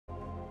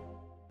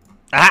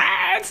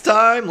It's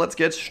time. Let's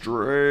get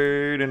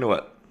straight into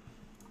it.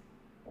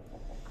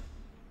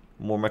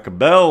 More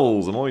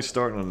Mechabells. I'm always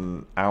starting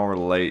an hour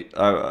late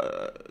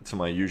to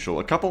my usual.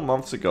 A couple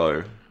months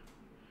ago.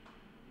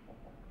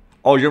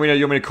 Oh, you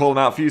want me to call them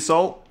out for you,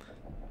 Salt?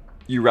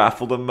 You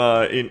raffled them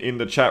in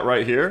the chat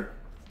right here,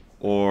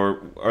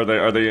 or are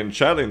they in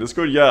chat in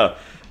Discord? Yeah.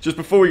 Just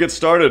before we get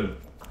started,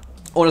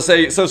 I want to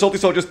say, so Salty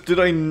Salt just did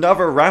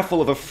another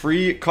raffle of a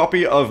free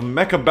copy of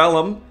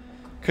Mechabellum.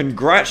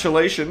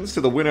 Congratulations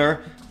to the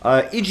winner,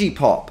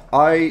 Igipop,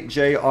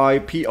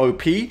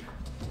 I-J-I-P-O-P,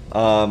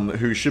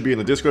 who should be in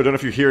the Discord. I don't know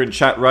if you're here in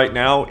chat right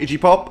now,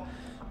 Igipop,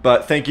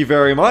 but thank you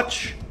very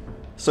much.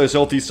 So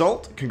Salty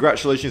Salt,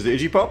 congratulations to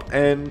Igipop,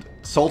 and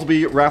Salt will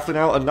be raffling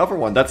out another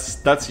one.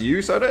 That's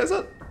you, Soda, is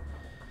it?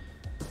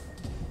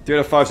 3 out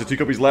of 5, so 2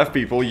 copies left,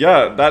 people.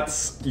 Yeah,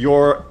 that's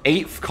your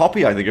 8th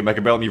copy, I think, of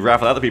Mechabellum you've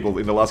raffled out to people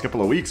in the last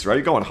couple of weeks, right?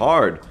 You're going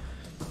hard.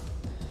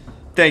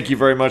 Thank you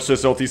very much,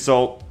 Salty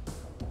Salt.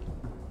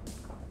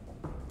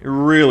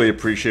 Really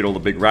appreciate all the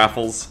big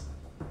raffles.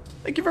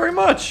 Thank you very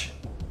much.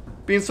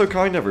 Being so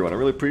kind, everyone. I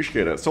really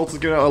appreciate it. Salt is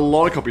giving out a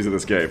lot of copies of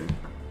this game.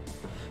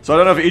 So I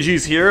don't know if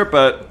Iggy's here,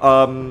 but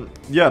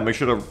yeah, make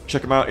sure to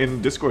check him out in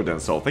Discord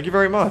then, Salt. Thank you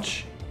very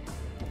much.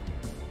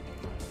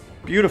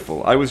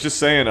 Beautiful. I was just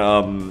saying,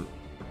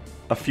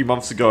 a few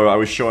months ago I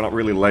was showing up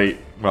really late.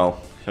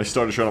 Well, I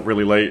started showing up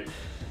really late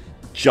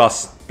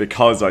just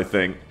because, I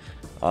think.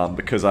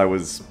 Because I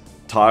was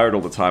tired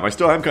all the time. I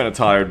still am kind of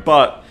tired,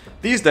 but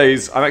these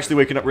days I'm actually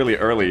waking up really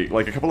early.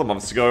 Like a couple of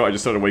months ago, I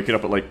just started waking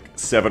up at like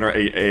 7 or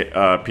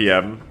 8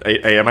 p.m.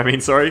 8 a.m. I mean,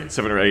 sorry.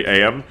 7 or 8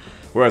 a.m.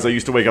 Whereas I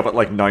used to wake up at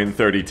like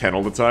 9:30, 10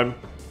 all the time.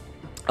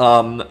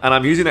 And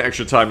I'm using that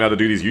extra time now to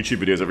do these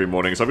YouTube videos every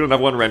morning. So I've got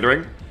another one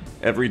rendering.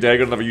 Every day I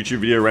got another YouTube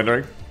video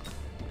rendering.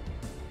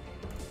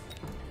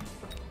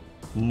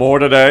 More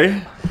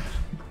today.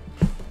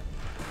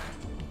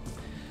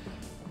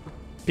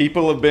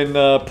 People have been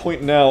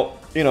pointing out,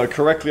 you know,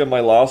 correctly on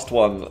my last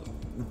one.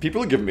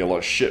 People are giving me a lot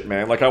of shit,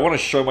 man. Like, I want to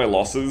show my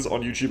losses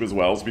on YouTube as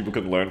well so people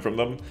can learn from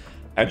them.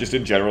 And just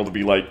in general to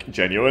be, like,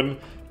 genuine.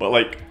 But,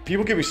 like,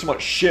 people give me so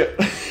much shit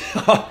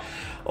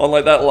on,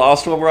 like, that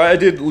last one where I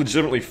did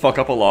legitimately fuck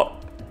up a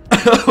lot.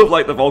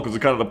 Like, the Vulcans are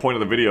kind of the point of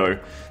the video.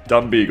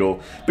 Dumb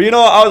Beagle. But you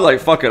know what? I was like,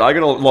 fuck it. I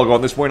gotta log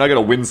on this point. I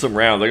gotta win some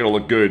rounds. I gotta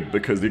look good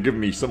because they're giving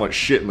me so much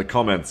shit in the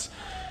comments.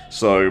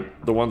 So,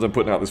 the ones I'm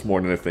putting out this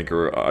morning, I think,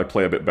 I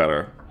play a bit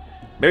better.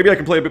 Maybe I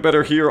can play a bit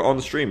better here on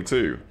the stream,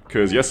 too.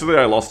 Because yesterday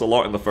I lost a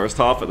lot in the first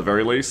half, at the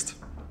very least.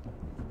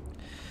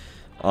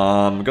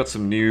 Got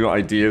some new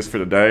ideas for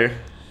today.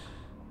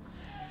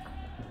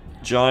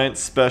 Giant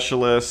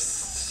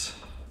Specialists.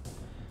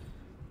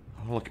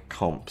 I'll look at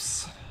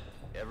comps.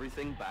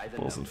 Everything by the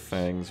Balls and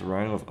Fangs.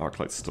 Rhino of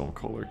Arclight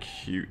Stormcaller.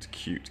 Cute,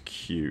 cute,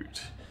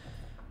 cute.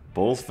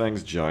 Balls,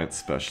 Fangs, Giant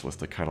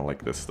Specialist. I kind of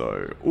like this,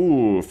 though.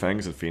 Ooh,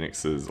 Fangs and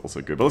Phoenix is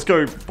also good. But let's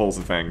go Balls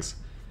and Fangs.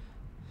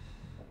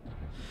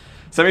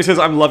 Sammy says,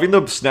 I'm loving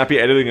the snappy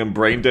editing and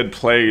brain-dead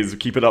plays.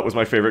 Keep it up was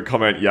my favorite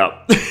comment.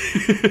 Yep.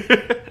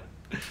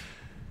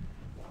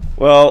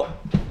 Well,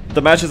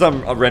 the matches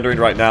I'm rendering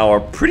right now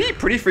are pretty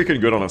freaking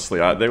good, honestly.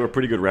 They were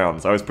pretty good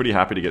rounds. I was pretty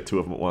happy to get 2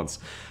 of them at once.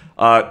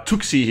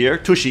 Tuxi here.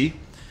 Tushy.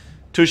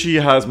 Tushy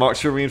has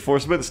Marksman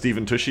Reinforcement.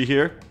 Stephen Tushy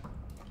here.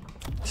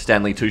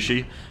 Stanley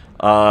Tushy.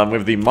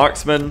 With the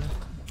Marksman,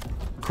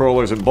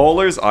 Crawlers, and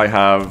Bowlers, I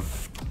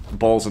have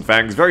Balls and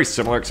Fangs. Very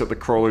similar, except the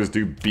Crawlers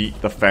do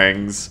beat the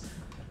Fangs.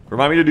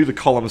 Remind me to do the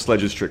column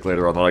sledges trick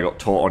later on that I got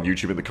taught on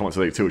YouTube in the comments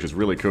today too, which is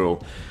really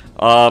cool.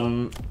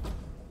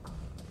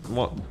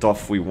 What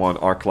doff we want?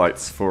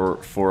 Arclights for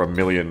 1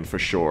 million for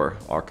sure.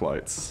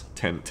 Arclights.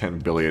 10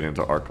 billion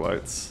into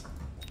Arclights.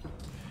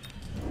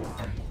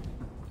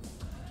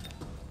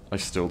 I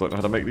still don't know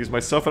how to make these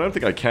myself. I don't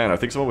think I can. I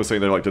think someone was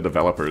saying they're like the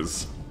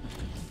developers.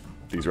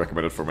 These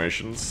recommended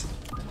formations.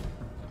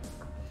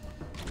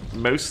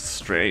 Most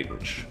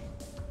strange.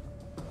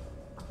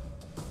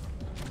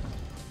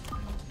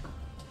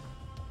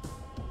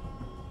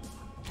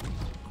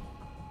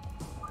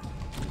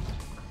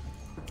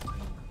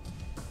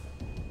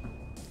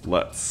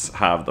 Let's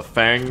have the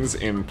Fangs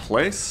in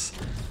place.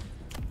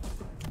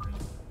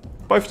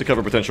 Both to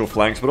cover potential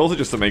flanks, but also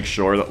just to make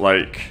sure that,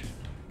 like,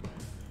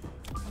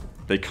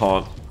 they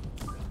can't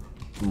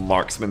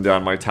marksman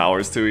down my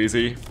towers too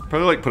easy.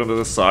 Probably, like, put them to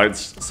the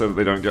sides so that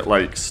they don't get,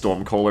 like,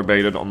 Stormcaller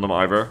baited on them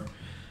either.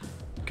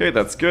 Okay,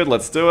 that's good.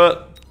 Let's do it.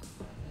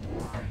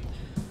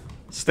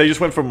 So they just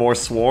went for more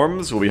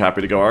swarms. We'll be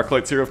happy to go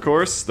Arclights here, of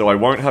course. Though I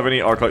won't have any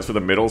Arclights for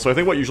the middle. So I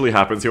think what usually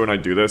happens here when I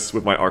do this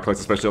with my Arclights,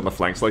 especially on the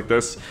flanks like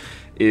this,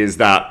 is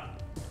that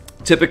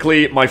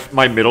typically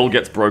my middle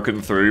gets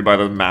broken through by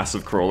the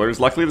massive crawlers.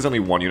 Luckily there's only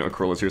 1 unit of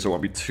crawlers here, so it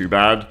won't be too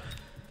bad.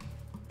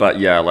 But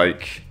yeah,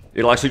 like,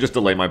 it'll actually just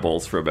delay my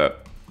balls for a bit.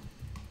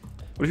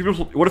 What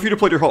if you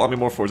deployed your whole army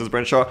more forces,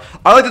 Brenshaw?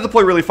 I like to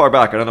deploy really far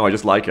back. I don't know, I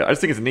just like it. I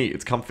just think it's neat,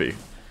 it's comfy.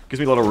 Gives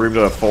me a lot of room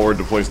to forward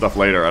deploy stuff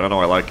later. I don't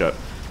know, I like it.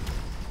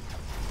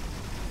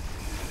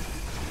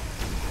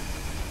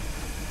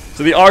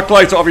 So the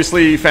Arclights are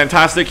obviously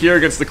fantastic here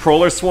against the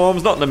Crawler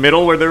Swarms. Not in the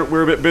middle where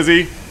we're a bit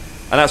busy.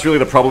 And that's really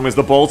the problem, is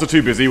the balls are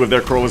too busy with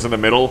their crawlers in the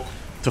middle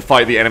to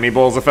fight the enemy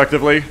balls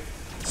effectively.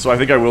 So I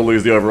think I will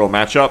lose the overall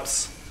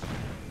matchups.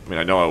 I mean,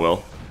 I know I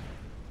will.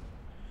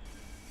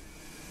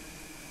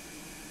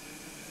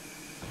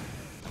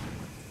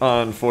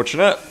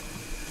 Unfortunate.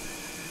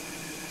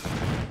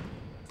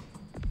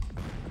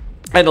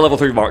 And the level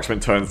 3 marksman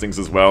turns things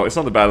as well. It's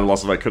not the bad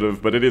loss as I could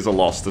have, but it is a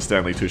loss to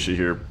Stanley Tucci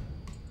here.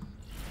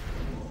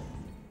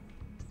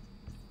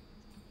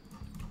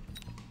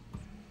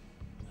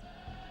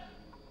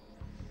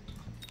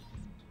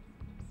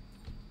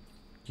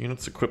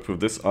 Units equipped with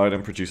this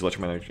item produce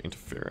electromagnetic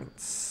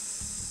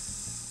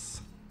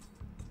interference.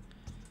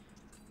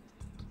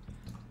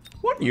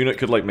 What unit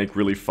could, like, make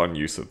really fun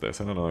use of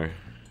this? I don't know.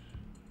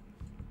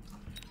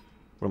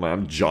 What am I?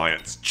 I'm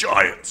giants.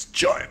 Giants!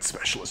 Giant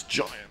specialist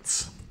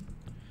giants.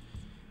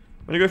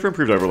 I'm gonna go for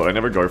improved overload. I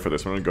never go for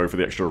this. I'm gonna go for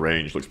the extra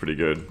range. Looks pretty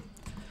good.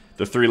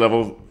 The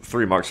level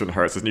 3 marksman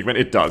hurts as Nukeman.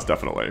 It does,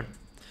 definitely.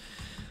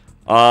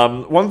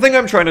 One thing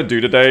I'm trying to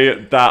do today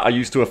that I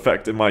used to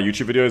affect in my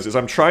YouTube videos is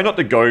I'm trying not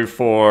to go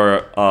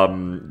for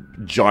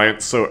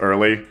giants so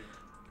early.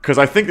 Because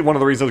I think one of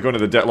the reasons I was going to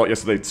the deadlock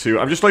yesterday too,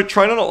 I'm just like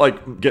trying to not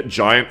like get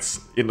giants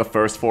in the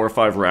first 4 or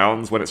 5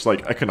 rounds when it's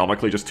like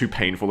economically just too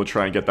painful to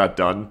try and get that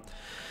done.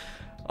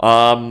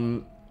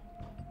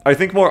 I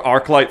think more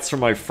arc lights from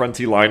my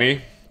fronty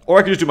liney, or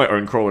I could just do my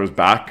own crawlers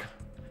back.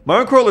 My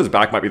own crawlers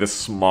back might be the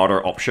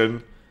smarter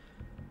option.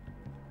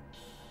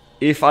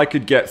 If I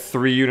could get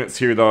 3 units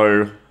here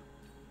though,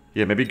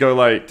 yeah, maybe go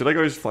like, did I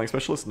go as flying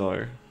specialist?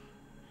 No.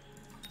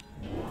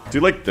 Do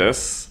like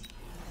this.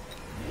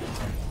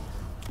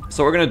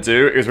 So what we're gonna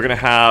do is we're gonna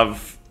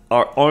have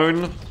our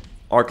own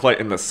arc light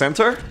in the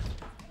center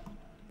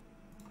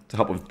to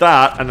help with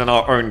that, and then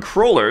our own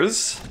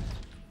crawlers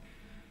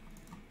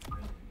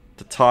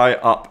to tie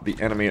up the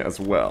enemy as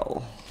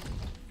well.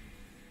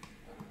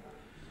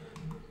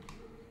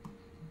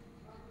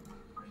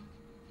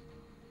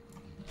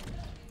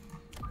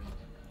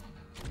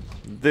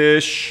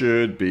 This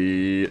should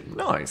be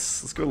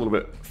nice. Let's go a little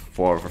bit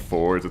farther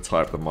forward to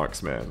tie up the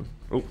marksman.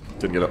 Oh,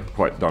 didn't get it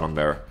quite done on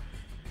there.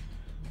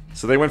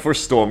 So they went for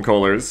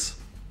Stormcallers.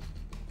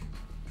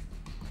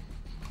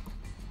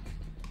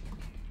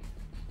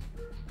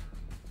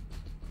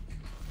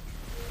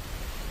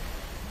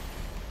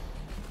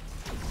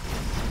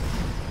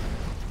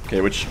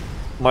 Okay, which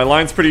my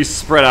line's pretty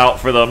spread out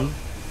for them.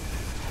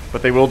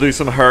 But they will do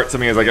some hurt to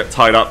me as I get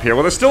tied up here.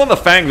 Well, they're still on the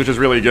Fangs, which is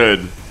really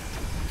good.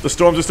 The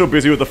Storms are still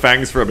busy with the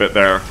Fangs for a bit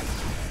there.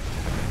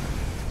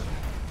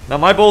 Now,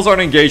 my balls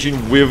aren't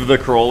engaging with the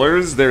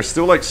crawlers. They're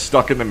still, like,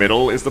 stuck in the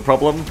middle is the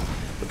problem.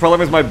 The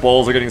problem is my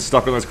balls are getting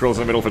stuck on those crawlers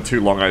in the middle for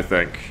too long, I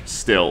think.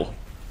 Still.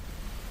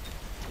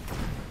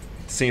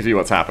 Seems to be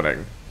what's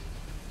happening.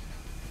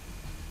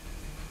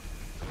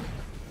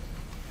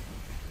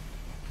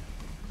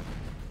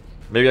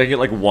 Maybe I can get,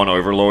 like, 1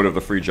 overload of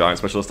the free giant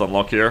specialist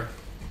unlock here.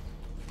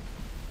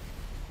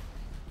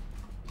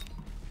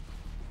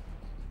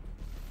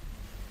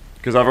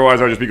 Because otherwise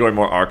I'll just be going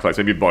more arc lights,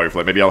 maybe both.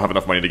 Like, maybe I'll have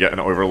enough money to get an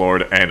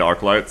overlord and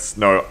arc lights.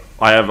 No,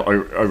 I have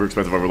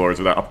over-expensive overlords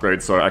with that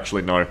upgrade, so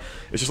actually no.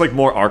 It's just like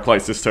more arc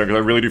lights this turn,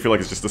 because I really do feel like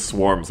it's just the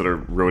swarms that are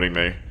ruining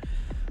me.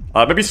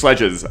 Maybe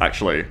sledges,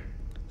 actually.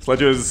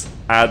 Sledges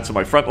add to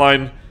my front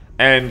line,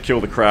 and kill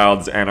the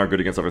crowds, and are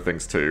good against other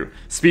things too.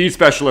 Speed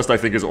specialist I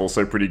think is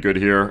also pretty good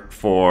here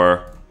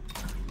for...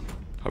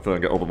 Hopefully I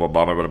don't get all the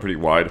bomber, but I'm pretty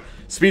wide.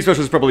 Speed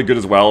specialist is probably good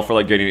as well for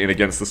like getting in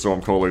against the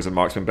stormcallers and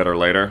marksman better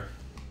later.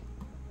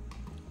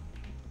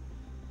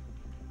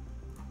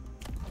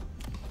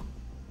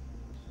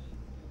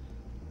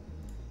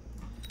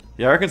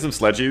 Yeah, I reckon some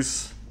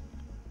sledgies.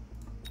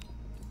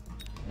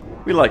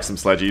 We like some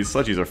sledgies.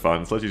 Sledgies are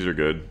fun. Sledgies are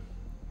good.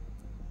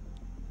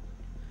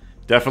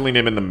 Definitely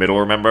Nim in the middle,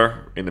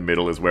 remember? In the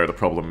middle is where the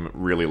problem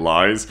really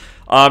lies.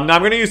 Now I'm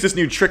going to use this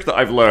new trick that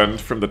I've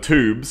learned from the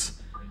tubes.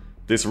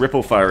 This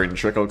ripple firing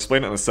trick. I'll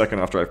explain it in a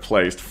second after I've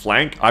placed.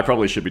 Flank. I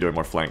probably should be doing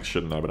more flanks,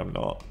 shouldn't I? But I'm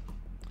not.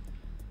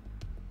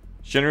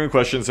 Genuine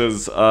question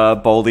says,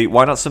 Baldy,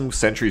 why not some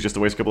sentries just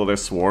to waste a couple of their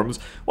swarms?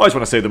 Well, I just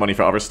want to save the money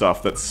for other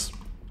stuff that's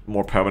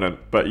more permanent.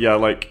 But yeah,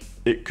 like,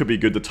 it could be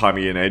good to tie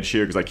me an edge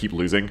here because I keep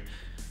losing.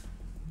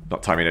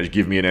 Not tie me an edge,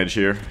 give me an edge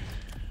here.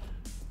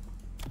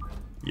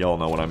 Y'all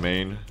know what I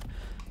mean.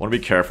 Want to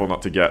be careful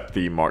not to get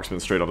the marksman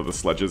straight onto the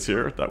sledges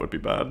here. That would be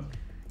bad.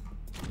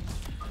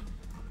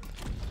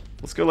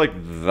 Let's go like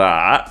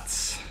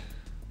that.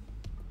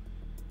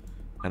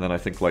 And then I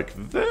think like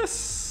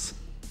this.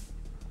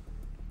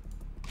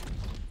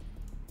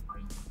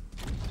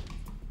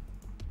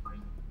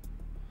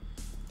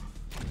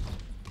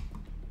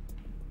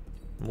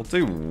 We'll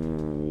do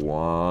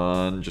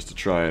one just to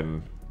try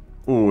and...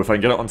 Ooh, if I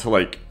can get it onto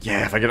like...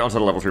 Yeah, if I get it onto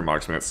the level 3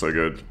 marksman, it's so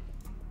good.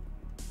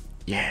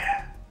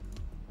 Yeah.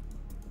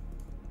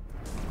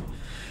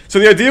 So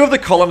the idea of the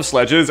column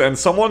sledges, and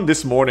someone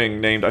this morning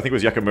named, I think it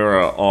was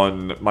Yakamura,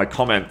 on my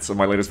comments on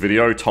my latest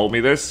video told me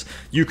this.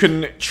 You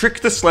can trick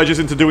the sledges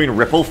into doing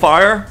ripple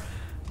fire.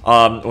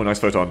 Oh, nice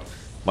photon.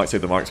 Might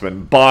save the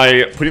marksman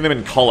by putting them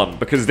in column,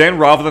 because then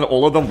rather than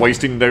all of them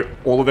wasting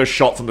all of their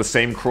shots on the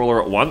same crawler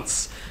at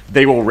once,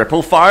 they will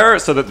ripple fire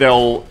so that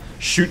they'll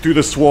shoot through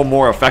the swarm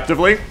more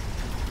effectively,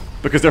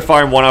 because they're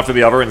firing one after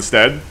the other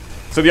instead.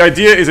 So the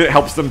idea is it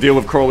helps them deal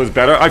with crawlers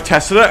better. I've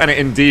tested it, and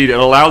it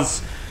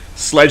allows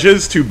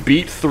sledges to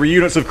beat 3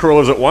 units of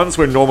crawlers at once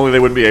where normally they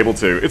wouldn't be able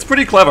to. It's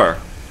pretty clever.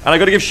 And I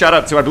gotta give shout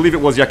out to, I believe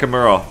it was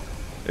Yakamura,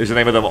 is the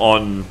name of them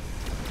on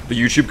the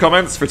YouTube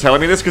comments for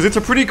telling me this, because it's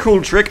a pretty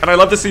cool trick, and I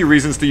love to see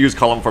reasons to use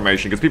column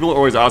formation, because people are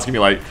always asking me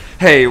like,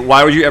 hey,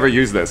 why would you ever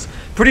use this?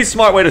 Pretty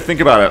smart way to think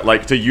about it,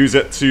 like to use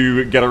it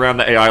to get around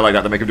the AI like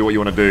that, to make them do what you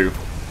want to do.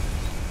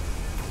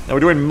 Now we're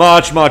doing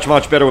much, much,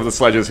 much better with the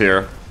sledges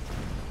here.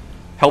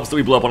 Helps that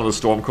we blew up one of the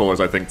storm crawlers,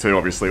 I think, too,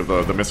 obviously,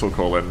 with the missile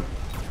call-in.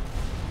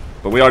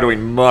 But we are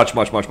doing much,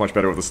 much, much, much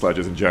better with the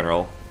sledges in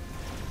general.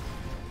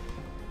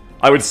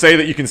 I would say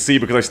that you can see,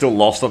 because I still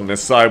lost on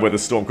this side where the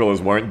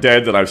Stormcrawlers weren't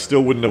dead, that I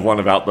still wouldn't have won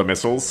without the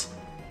missiles.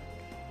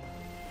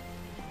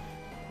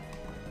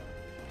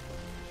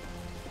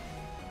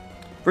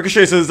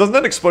 Ricochet says, doesn't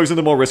that expose them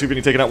to more risk of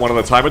being taken out one at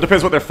a time? It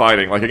depends what they're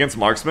fighting. Like, against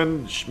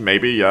marksmen?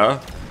 Maybe,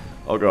 yeah.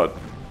 Oh god.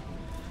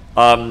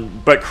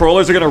 But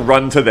crawlers are going to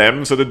run to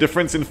them, so the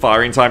difference in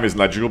firing time is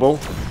negligible.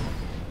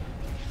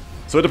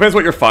 So it depends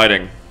what you're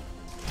fighting.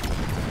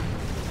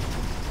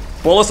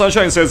 Ball of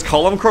Sunshine says,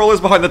 column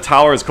crawlers behind the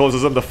towers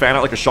causes them to fan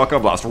out like a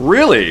shotgun blast.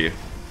 Really?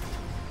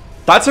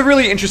 That's a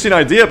really interesting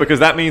idea, because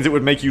that means it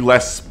would make you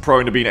less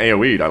prone to being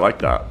AoE'd. I like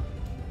that.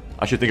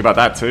 I should think about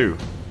that too.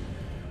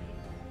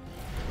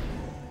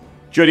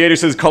 Jodiator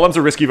says, columns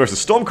are risky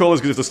versus stormcrawlers,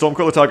 because if the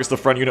stormcrawler targets the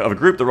front unit of a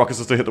group, the rockets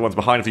will still hit the ones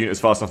behind if the unit is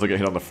fast enough to get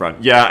hit on the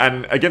front. Yeah,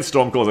 and against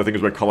stormcrawlers I think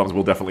is where columns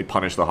will definitely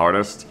punish the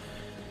hardest.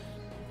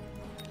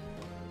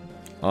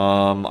 I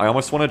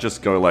almost want to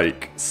just go,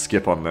 like,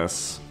 skip on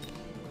this.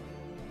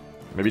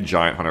 Maybe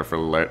Giant Hunter for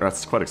later.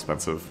 That's quite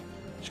expensive.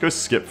 Just go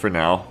skip for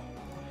now.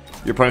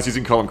 Your opponent's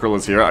using column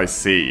crawlers here. I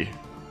see.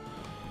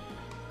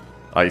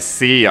 I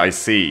see, I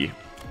see.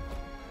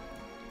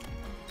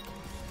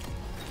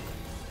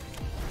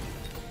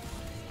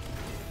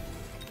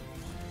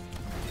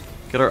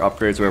 Get our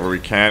upgrades wherever we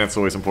can. It's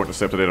always important to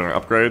stay up to date on our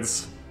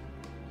upgrades.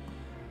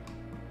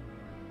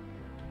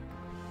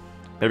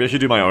 Maybe I should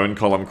do my own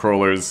column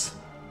crawlers.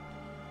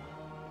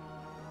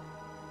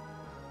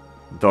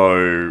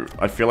 Though,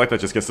 I feel like that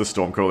just gets the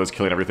Stormcrawlers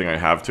killing everything I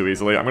have too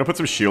easily. I'm gonna put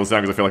some shields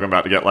down because I feel like I'm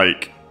about to get,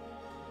 like,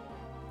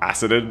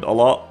 acided a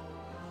lot.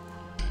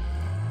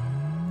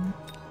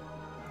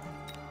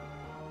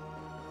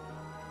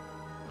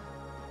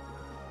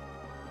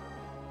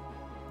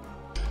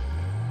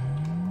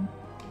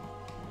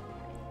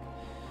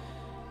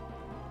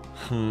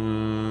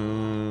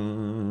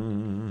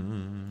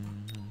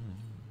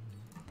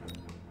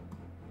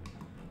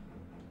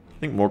 I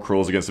think more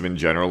crawls against them in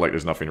general, like,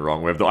 there's nothing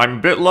wrong with. Though I'm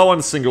a bit low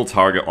on single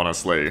target,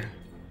 honestly.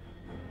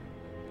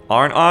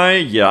 Aren't I?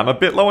 Yeah, I'm a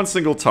bit low on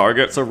single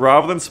target, so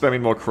rather than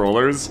spamming more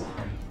crawlers,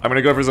 I'm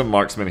gonna go for some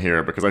marksmen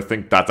here, because I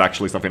think that's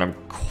actually something I'm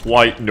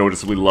quite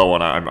noticeably low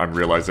on, I'm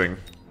realizing.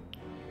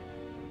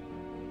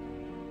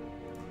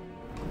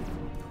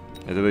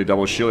 And did they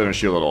double shield? They don't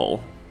shield at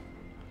all.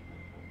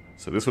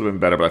 So this would have been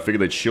better, but I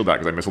figured they'd shield that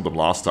because I missiled them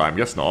last time.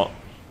 Guess not.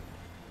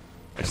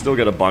 I still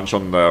get a bunch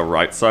on the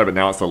right side, but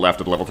now it's the left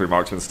of the level 3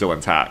 marksman still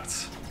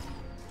intact.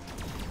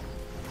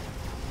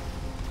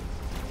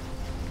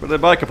 But they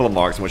buy a couple of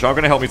marksmen, which aren't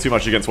going to help me too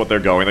much against what they're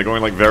going. They're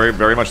going like very,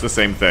 very much the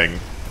same thing.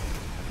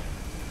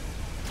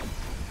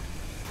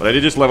 But I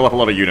did just level up a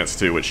lot of units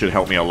too, which should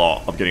help me a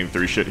lot of getting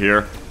through shit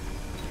here.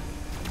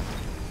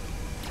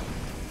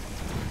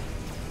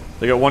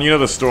 They got one unit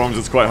of the storms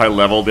that's quite high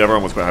level. The other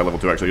one was quite high level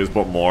too, actually. I just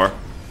bought more.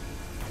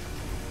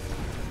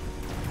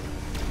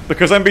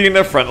 Because I'm beating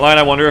their front line,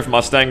 I wonder if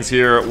Mustangs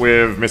here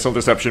with missile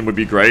interception would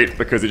be great,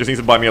 because it just needs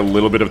to buy me a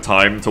little bit of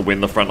time to win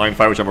the frontline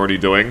fight, which I'm already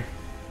doing.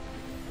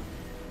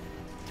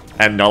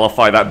 And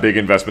nullify that big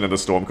investment in the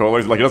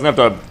Stormcrawlers. Like, it doesn't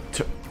have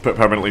to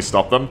permanently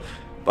stop them.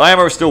 But I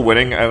am still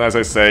winning, and as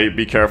I say,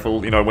 be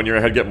careful. You know, when you're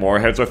ahead, get more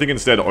ahead. So I think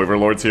instead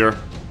Overlords here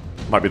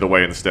might be the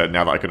way instead,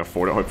 now that I can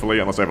afford it, hopefully,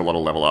 unless I have a lot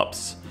of level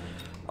ups.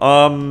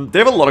 They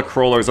have a lot of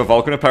crawlers. A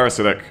Vulcan and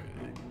Parasitic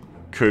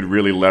could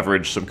really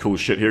leverage some cool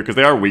shit here, because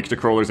they are weak to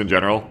crawlers in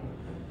general.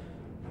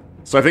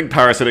 So I think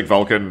Parasitic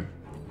Vulcan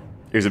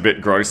is a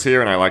bit gross here,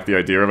 and I like the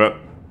idea of it.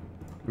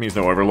 It means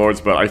no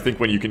Overlords, but I think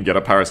when you can get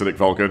a Parasitic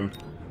Vulcan...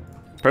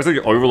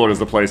 Parasitic Overlord is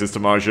the place, is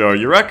Tamajo.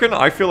 You reckon?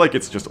 I feel like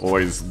it's just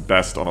always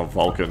best on a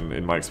Vulcan,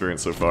 in my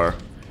experience so far.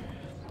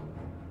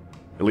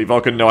 Elite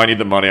Vulcan, no, I need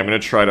the money. I'm going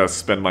to try to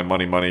spend my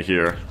money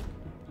here.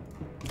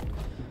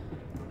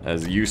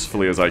 As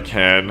usefully as I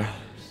can.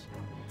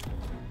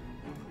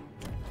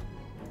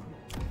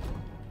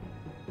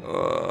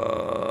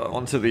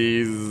 Onto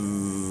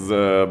these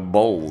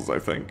bowls, I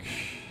think.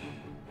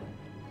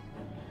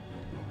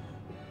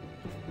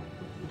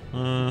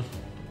 Panda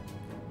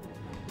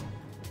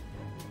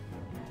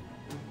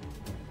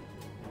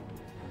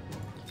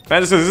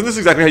says, isn't this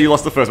exactly how you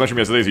lost the first match from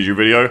yesterday's YouTube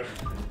video?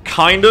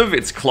 Kind of,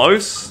 it's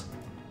close.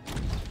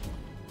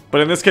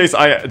 But in this case,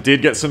 I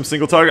did get some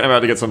single target, I'm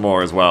about to get some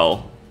more as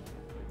well.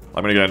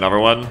 I'm gonna get another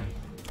one.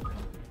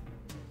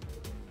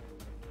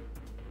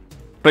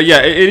 But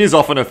yeah, it is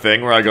often a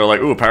thing where I go like,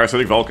 ooh,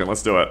 Parasitic Vulcan,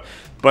 let's do it.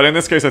 But in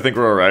this case, I think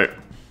we're alright.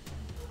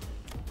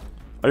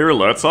 Are your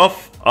alerts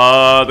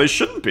off? They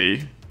shouldn't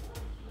be.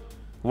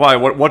 Why?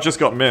 What just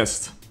got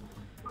missed?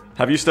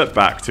 Have you stepped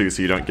back too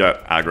so you don't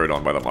get aggroed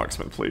on by the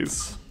marksman,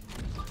 please?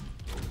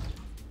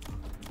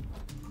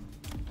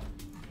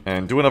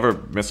 And do another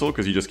missile,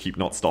 because you just keep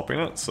not stopping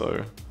it,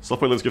 so...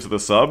 Software lives gives it the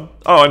sub.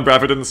 Oh, and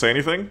Bradford didn't say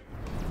anything?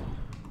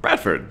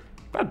 Bradford.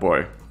 Bad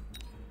boy.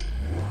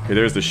 Okay,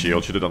 there's the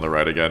shield. Should have done the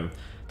right again.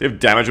 They have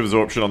damage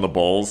absorption on the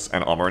balls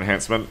and armor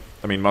enhancement.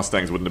 I mean,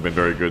 Mustangs wouldn't have been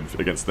very good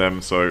against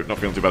them, so not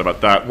feeling too bad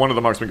about that. One of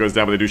the marksmen goes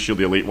down, but they do shield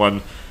the elite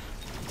one.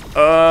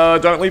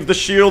 Don't leave the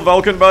shield,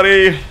 Vulcan,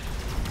 buddy!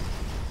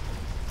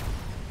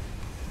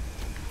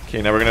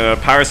 Okay, now we're gonna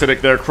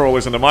parasitic their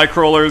crawlers into my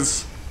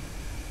crawlers.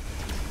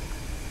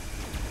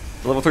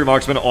 The level 3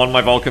 marksman on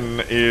my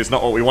Vulcan is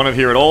not what we wanted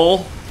here at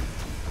all.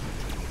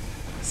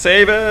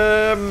 Save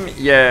him!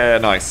 Yeah,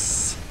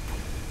 nice.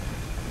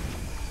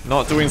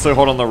 Not doing so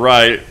hot on the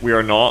right. We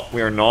are not.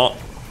 We are not.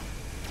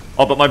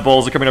 Oh, but my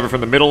balls are coming over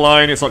from the middle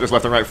line. It's not just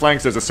left and right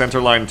flanks. There's a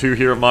center line too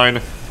here of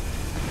mine.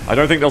 I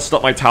don't think they'll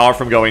stop my tower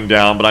from going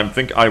down, but I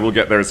think I will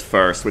get theirs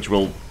first, which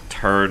will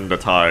turn the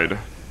tide.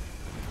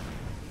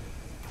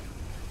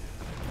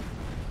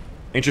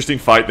 Interesting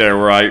fight there,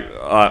 where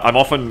I'm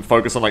often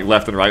focused on like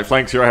left and right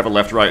flanks. Here I have a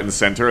left, right, and the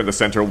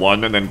center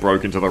won, and then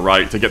broke into the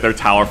right to get their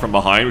tower from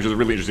behind, which is a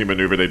really interesting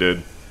maneuver they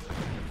did.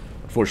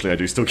 Unfortunately, I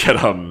do still get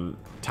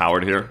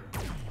towered here.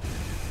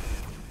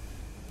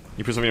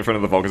 You put something in front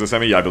of the Vulcans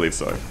semi? Yeah, I believe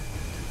so.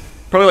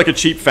 Probably like a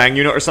cheap Fang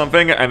unit or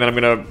something, and then I'm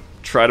gonna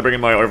try to bring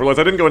in my overlords.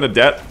 I didn't go into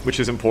debt, which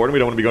is important. We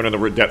don't want to be going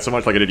into debt so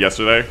much like I did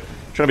yesterday.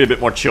 Trying to be a bit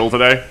more chill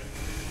today.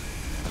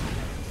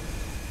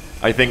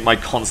 I think my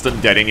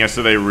constant debting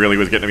yesterday really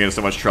was getting me into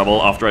so much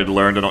trouble after I'd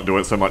learned to not do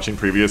it so much in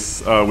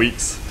previous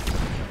weeks.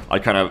 I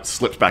kind of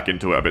slipped back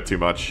into it a bit too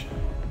much.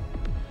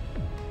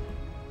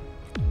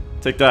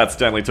 Take that,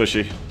 Stanley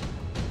Tushy.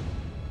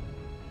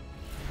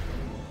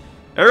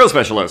 Aerial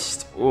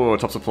Specialist. Ooh,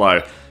 top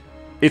supply.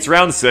 It's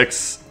round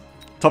 6.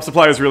 Top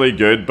supply is really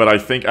good, but I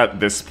think at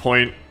this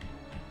point,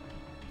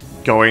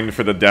 going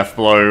for the death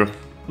blow...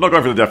 I'm not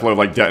going for the death blow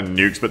like debt and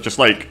nukes, but just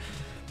like...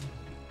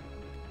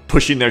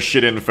 pushing their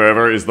shit in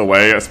further is the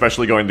way,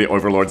 especially going the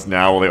Overlords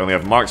now while they only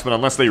have Marksmen,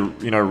 unless they,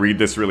 you know, read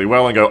this really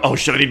well and go, oh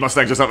shit, I need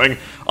Mustangs or something.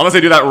 Unless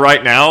they do that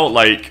right now,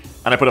 like,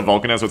 and I put a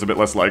Vulcan in so it's a bit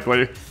less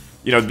likely.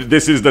 You know,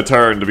 this is the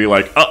turn to be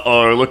like,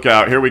 uh-oh, look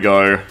out, here we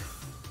go.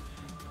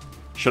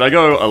 Should I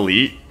go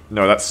Elite?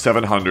 No, that's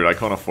 700, I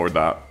can't afford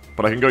that.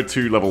 But I can go I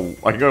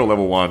can go to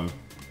level 1.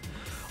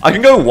 I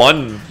can go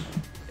 1.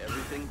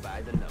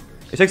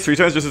 It takes 3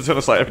 turns just to turn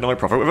a slight economic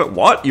profit with it.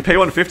 What? You pay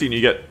 150 and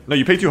you get... No,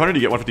 you pay 200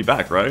 you get 150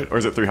 back, right? Or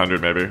is it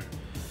 300 maybe?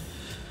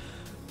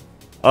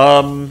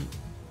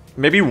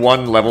 Maybe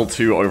 1 level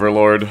 2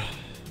 Overlord.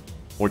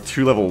 Or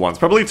 2 level 1s.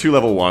 Probably 2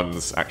 level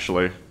 1s,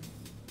 actually.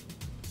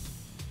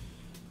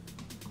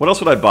 What else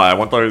would I buy? I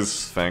want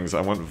those things.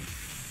 I want...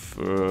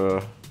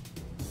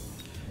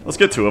 let's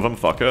get 2 of them,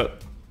 fuck it.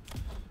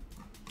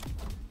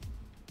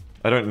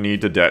 I don't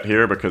need to debt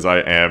here because I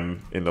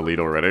am in the lead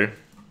already.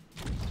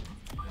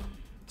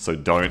 So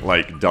don't,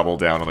 like, double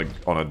down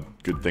on a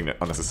good thing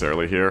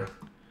unnecessarily here.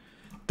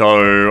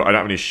 Though, I don't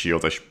have any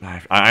shields.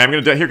 I am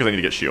going to debt here because I need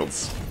to get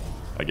shields.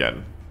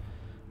 Again.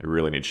 I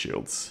really need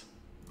shields.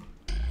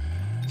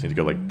 Just need to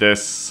go like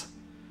this.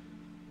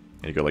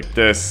 I need to go like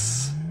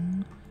this.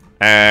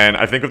 And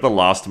I think with the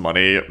last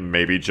money,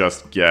 maybe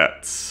just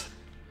get...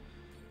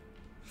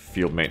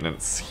 field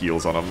maintenance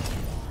heals on them.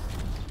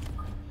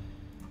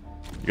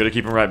 You gotta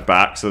keep them right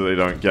back so they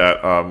don't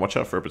get... watch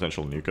out for a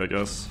potential nuke, I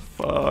guess.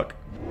 Fuck.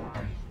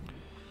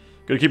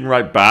 Gotta keep them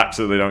right back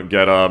so they don't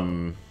get,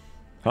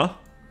 Huh?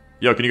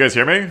 Yo, can you guys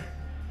hear me?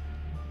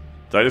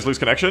 Did I just lose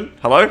connection?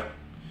 Hello?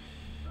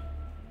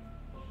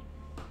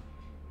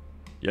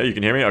 Yeah, you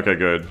can hear me? Okay,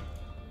 good.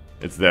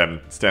 It's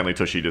them. Stanley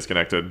Tushy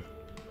disconnected.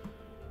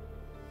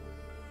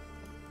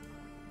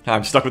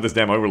 I'm stuck with this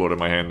damn Overlord in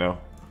my hand now.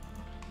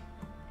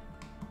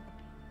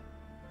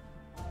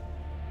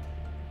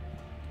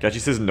 Gachi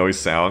says no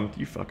sound.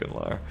 You fucking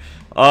liar.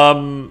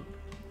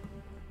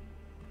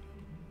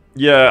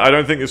 Yeah, I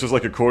don't think this was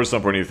like a core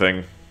stump or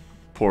anything.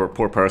 Poor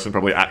person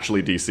probably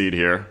actually DC'd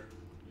here.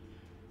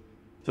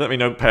 Does that mean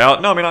no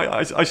payout? No, I mean,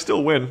 I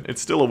still win.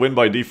 It's still a win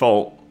by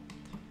default.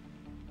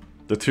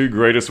 The 2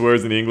 greatest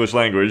words in the English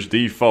language.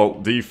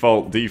 Default,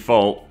 default,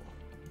 default.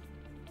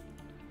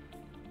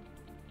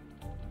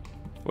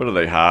 What do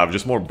they have?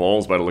 Just more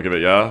balls by the look of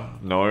it, yeah?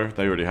 No,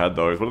 they already had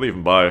those. What do they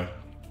even buy?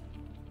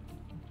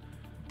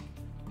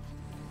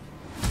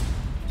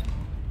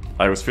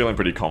 I was feeling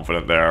pretty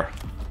confident there.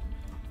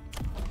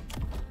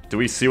 Do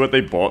we see what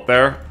they bought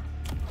there?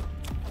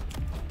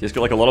 He's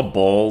got like a lot of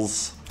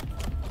balls,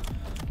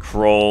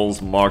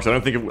 crawls, marks. I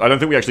don't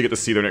think we actually get to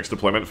see their next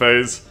deployment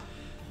phase.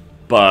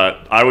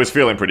 But I was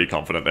feeling pretty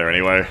confident there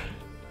anyway.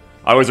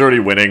 I was already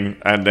winning,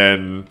 and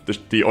then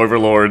the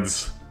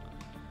Overlords,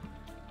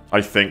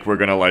 I think we're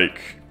gonna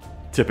like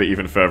tip it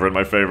even further in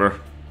my favor.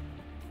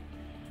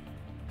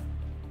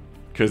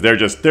 Because they're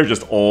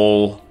just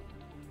all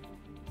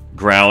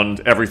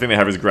ground. Everything they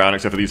have is ground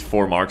except for these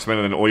 4 marksmen,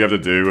 and then all you have to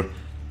do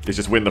is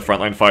just win the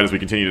frontline fight as we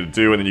continue to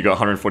do, and then you got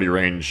 140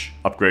 range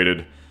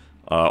upgraded.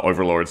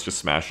 Overlords just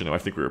smashing them. I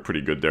think we were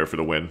pretty good there for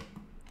the win.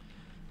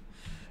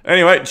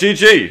 Anyway,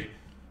 GG!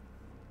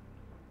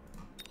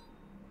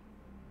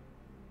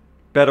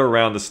 Better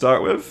round to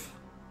start with.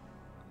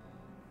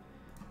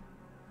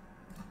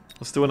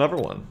 Let's do another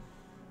one.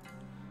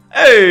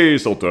 Hey,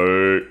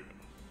 Salty!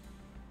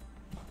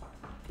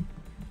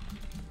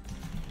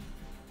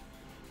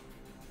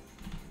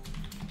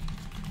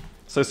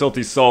 So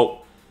Salty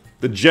Salt,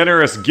 the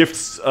generous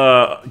gifter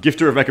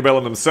of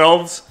Mechabellum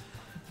themselves.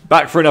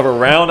 Back for another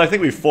round. I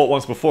think we've fought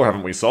once before,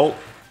 haven't we, Salt?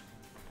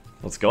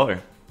 Let's go.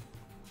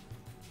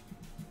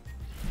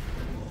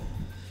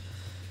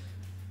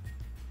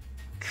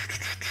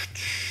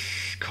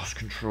 Cost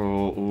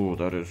control. Ooh,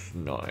 that is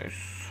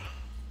nice.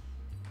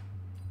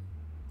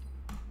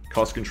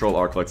 Cost control,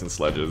 arc lights, and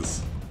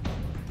sledges.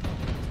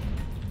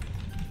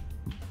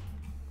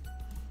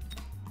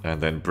 And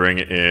then bring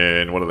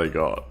in... what do they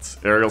got?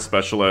 Aerial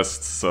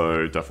specialists,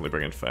 so definitely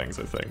bring in fangs,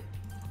 I think.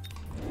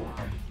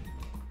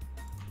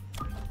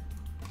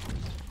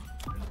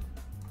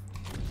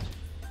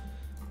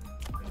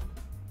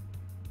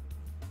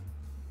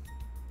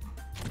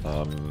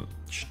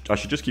 I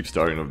should just keep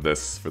starting with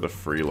this for the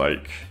free,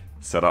 like,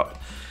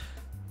 setup.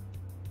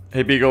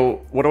 Hey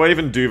Beagle, what do I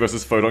even do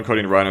versus Photon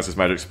Coating Rhinos as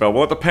magic spell?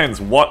 Well, it depends.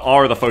 What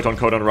are the Photon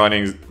Coating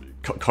Rhinos?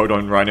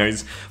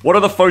 What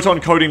are the Photon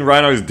Coating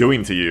Rhinos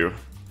doing to you?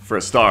 For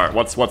a start,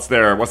 what's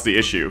the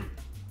issue?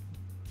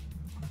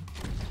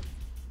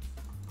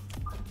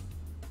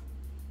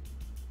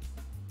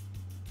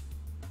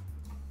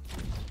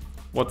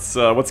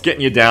 What's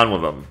getting you down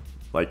with them?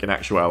 Like in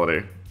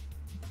actuality,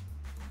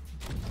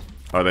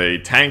 are they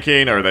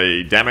tanking? Are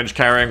they damage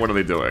carrying? What are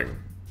they doing?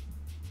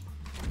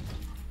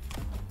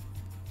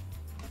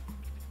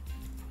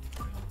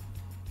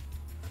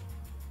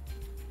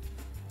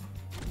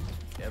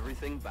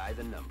 Everything by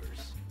the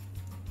numbers.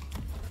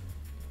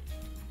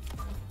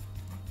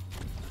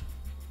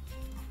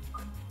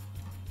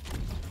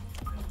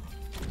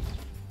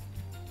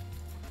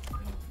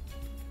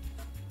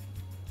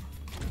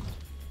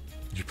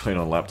 You're playing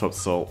on laptops,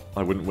 Salt.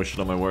 I wouldn't wish it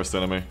on my worst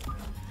enemy.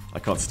 I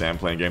can't stand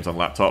playing games on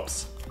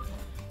laptops.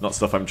 Not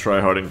stuff I'm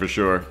tryharding for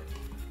sure.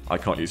 I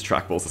can't use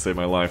trackballs to save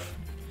my life.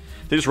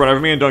 They just run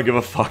over me and don't give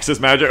a fuck, says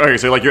Magic. Okay,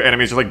 so like your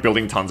enemies just like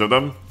building tons of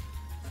them.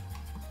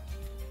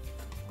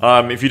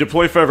 If you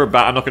deploy further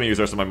back, I'm not going to use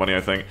the rest of my money,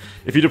 I think.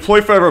 If you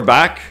deploy further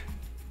back,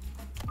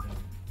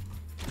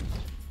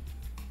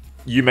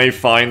 you may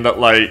find that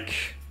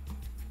like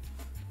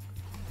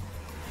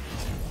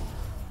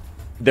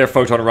their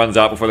photon runs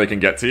out before they can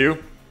get to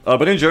you.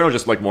 But in general,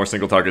 just like more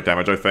single target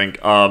damage, I think.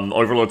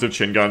 Overloads of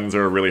chin guns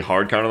are a really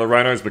hard counter the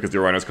rhinos because the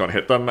rhinos can't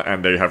hit them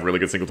and they have really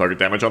good single target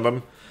damage on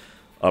them.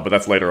 But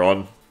that's later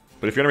on.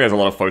 But if your enemy has a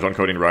lot of photon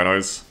coating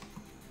rhinos,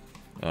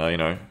 you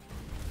know,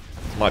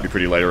 might be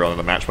pretty later on in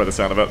the match by the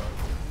sound of it.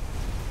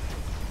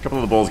 A couple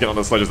of the balls get on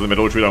the sledges in the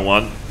middle, which we don't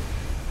want.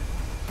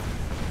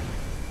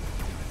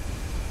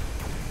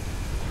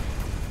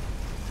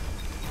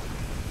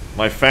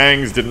 My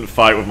fangs didn't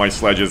fight with my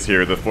sledges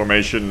here. The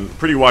formation,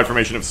 pretty wide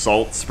formation of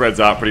Salt, spreads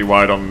out pretty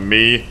wide on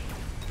me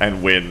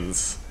and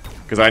wins.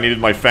 Because I needed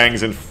my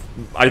fangs and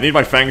I need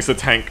my fangs to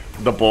tank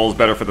the balls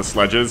better for the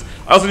sledges.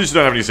 I also just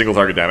don't have any single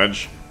target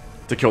damage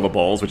to kill the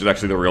balls, which is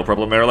actually the real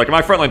problem there. Like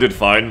my frontline did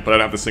fine, but I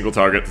don't have the single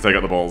target to take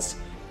out the balls.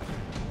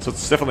 So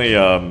it's definitely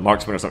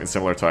marksman or something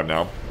similar time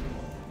now.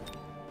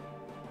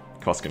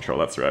 Cost control,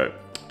 that's right.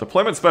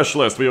 Deployment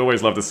specialist, we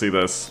always love to see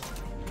this.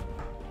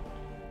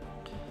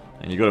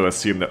 And you got to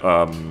assume that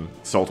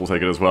Salt will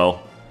take it as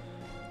well.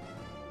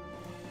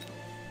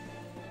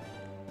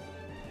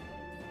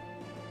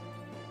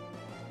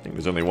 I think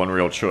there's only one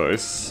real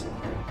choice.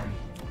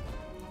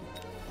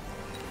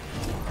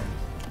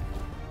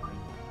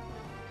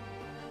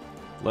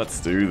 Let's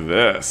do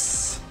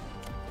this.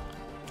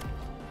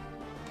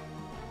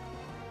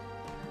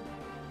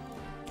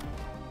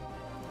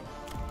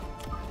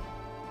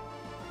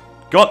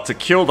 Got to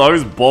kill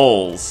those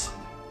balls.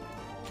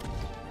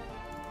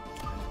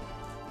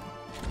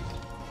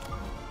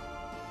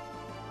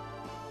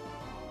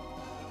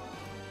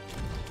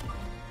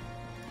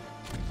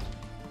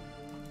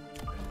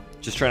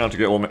 Just try not to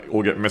get all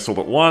get missiled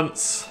at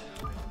once.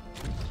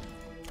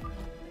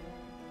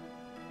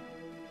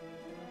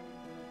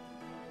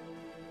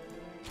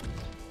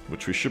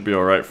 Which we should be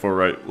alright for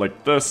right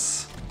like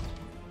this.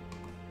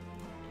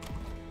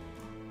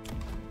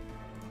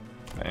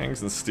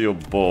 Fangs and steel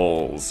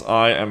balls.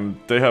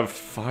 They have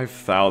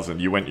 5,000.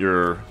 You went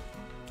your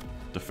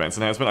defense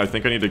enhancement? I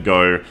think I need to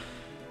go...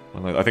 I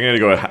think I need to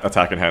go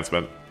attack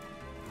enhancement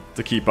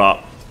to keep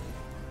up.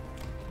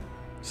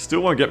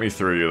 Still won't get me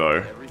through you though.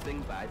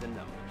 Everything by the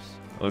numbers.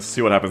 Let's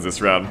see what happens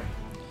this round.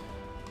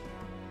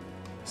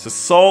 So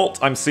Salt,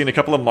 I'm seeing a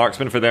couple of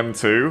marksmen for them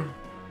too.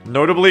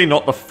 Notably,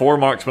 not the 4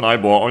 marksmen I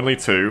bought, only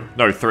 2.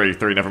 No, 3,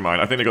 never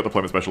mind. I think they got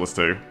deployment specialist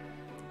too.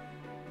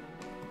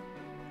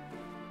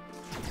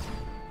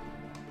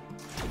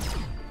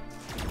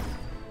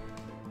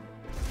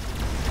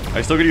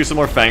 I still could use some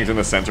more fangs in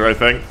the center, I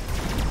think.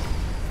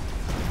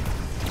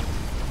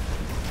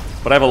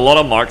 But I have a lot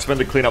of marksmen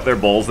to clean up their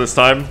balls this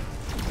time.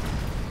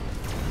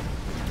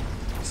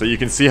 So you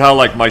can see how,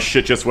 like, my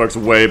shit just works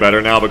way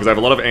better now because I have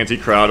a lot of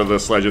anti-crowd of the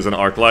sledges and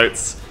arc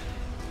lights.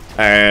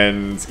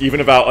 And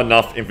even about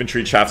enough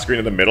infantry chaff screen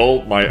in the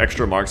middle, my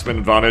extra marksman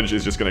advantage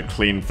is just going to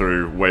clean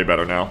through way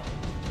better now.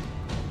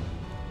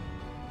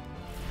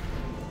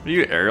 Are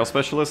you aerial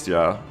specialist?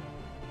 Yeah.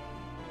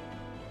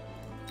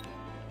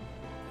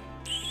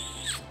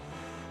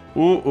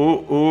 Ooh,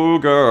 ooh, ooh,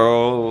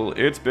 girl.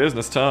 It's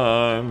business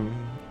time.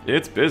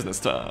 It's business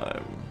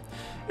time.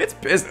 It's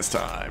business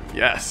time.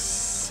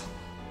 Yes.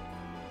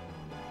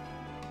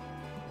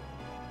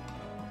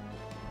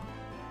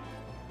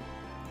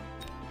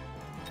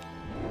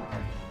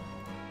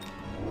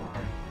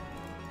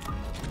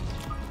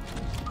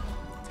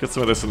 Get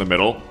some of this in the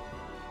middle.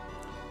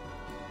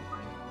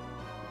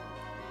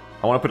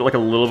 I want to put it like a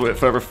little bit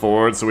further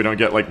forward so we don't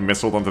get like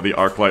missiled onto the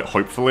arc light,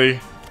 hopefully.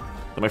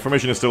 But my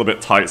formation is still a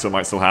bit tight, so it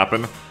might still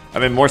happen.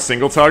 And then more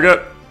single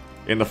target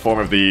in the form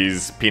of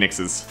these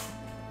phoenixes.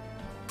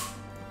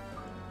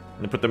 I'm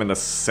gonna put them in the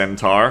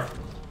centaur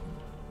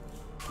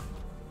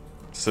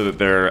so that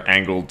they're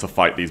angled to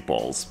fight these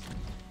balls.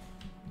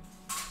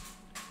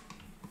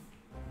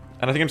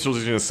 And I think I'm still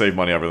just gonna save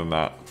money other than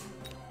that.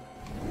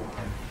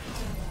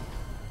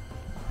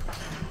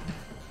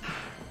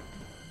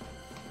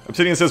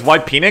 Obsidian says, why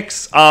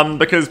Phoenix?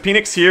 Because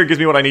Phoenix here gives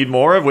me what I need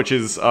more of, which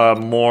is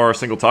more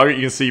single target.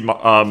 You can see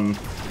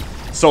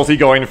Salty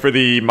going for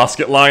the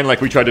musket line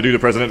like we tried to do to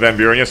President Van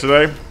Buren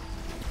yesterday.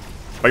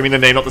 Oh, you mean the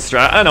name, not the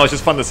strat? I don't know, it's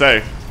just fun to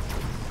say.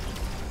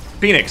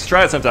 Phoenix,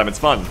 try it sometime, it's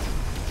fun.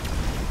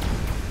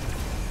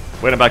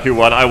 Wait, I'm back, who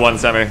won? I won,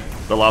 Sammy.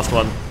 The last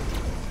one.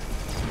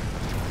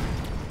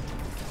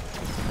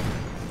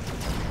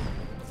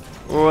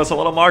 Oh, that's a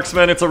lot of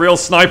marksmen. It's a real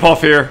snipe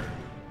off here.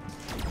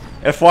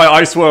 FY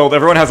Ice World,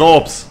 everyone has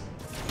orbs.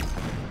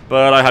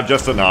 But I have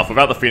just enough.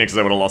 Without the Phoenixes,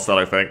 I would have lost that,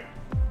 I think.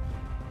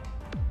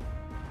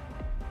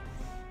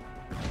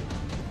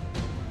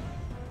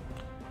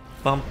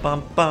 Bum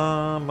bum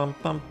bum bum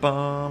bum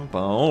bum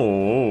bum.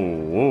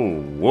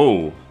 Oh,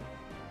 whoa,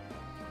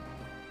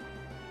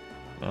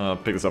 whoa.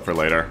 Pick this up for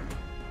later.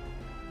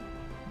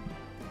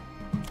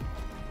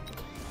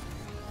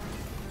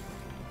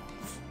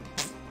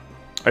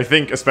 I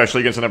think, especially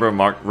against the number of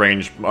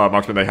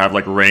marksmen they have,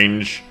 like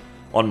range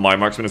on my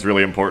marksman is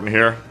really important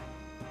here.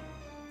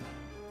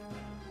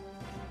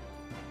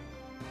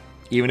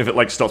 Even if it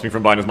like stops me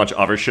from buying as much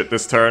other shit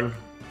this turn.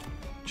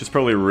 Which is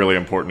probably really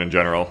important in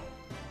general.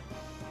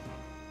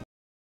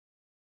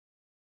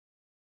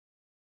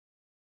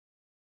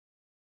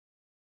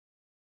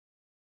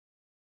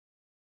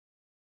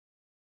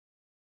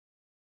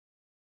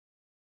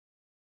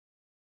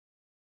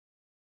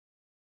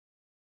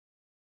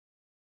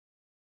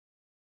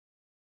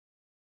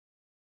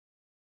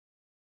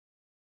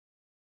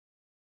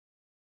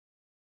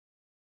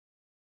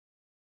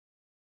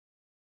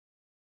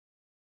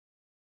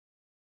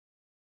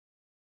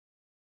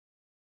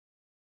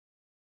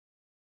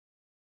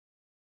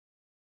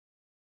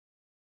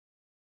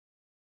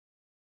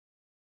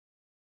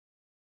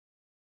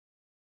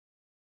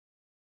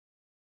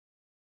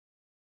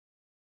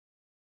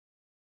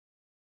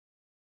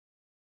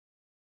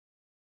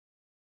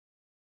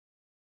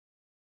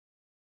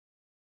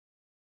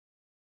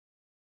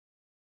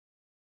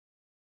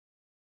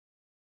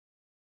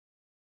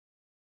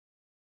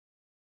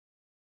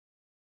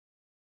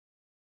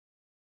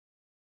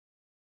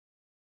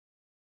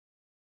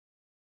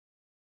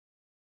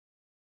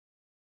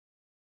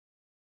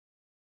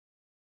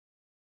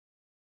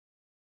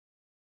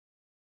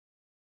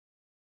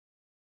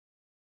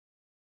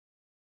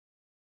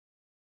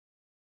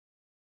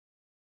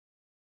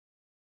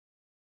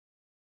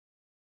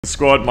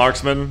 Squad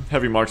marksman,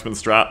 heavy marksman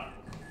strat.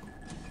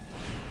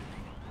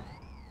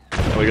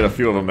 And we got a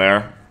few of them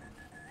there.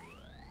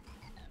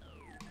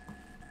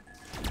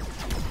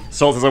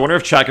 Salt says, I wonder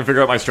if chat can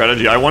figure out my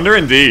strategy. I wonder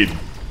indeed.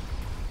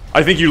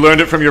 I think you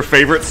learned it from your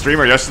favorite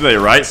streamer yesterday,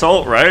 right,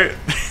 Salt? Right?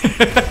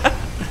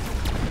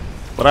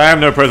 But I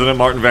am no President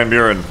Martin Van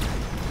Buren.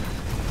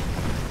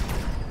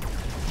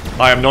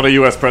 I am not a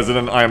US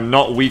president. I am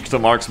not weak to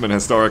marksmen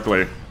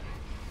historically.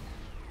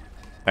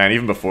 And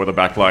even before the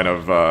backline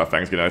of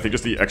Thanksgiving, I think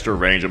just the extra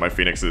range of my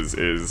Phoenixes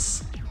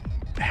is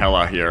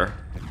hella here.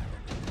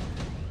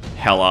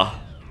 Hella.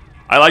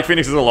 I like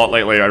Phoenixes a lot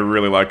lately, I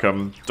really like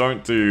them.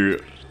 Don't do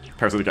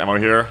parasitic ammo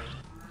here.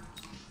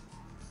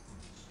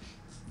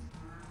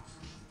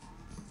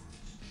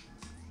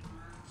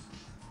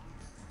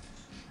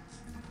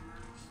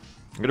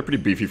 I got a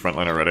pretty beefy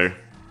frontline already.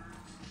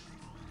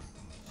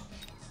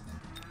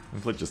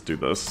 Let's just do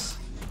this.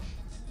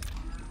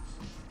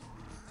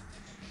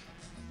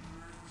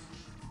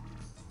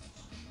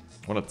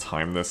 I want to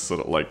time this so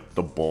that, like,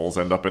 the balls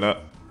end up in it,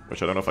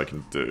 which I don't know if I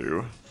can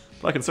do,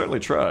 but I can certainly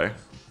try.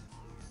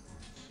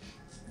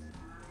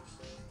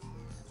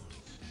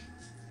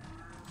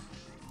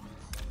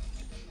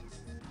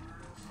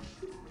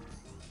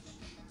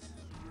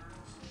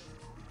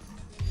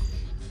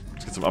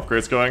 Let's get some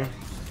upgrades going.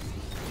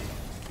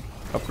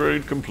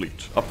 Upgrade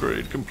complete.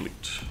 Upgrade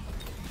complete.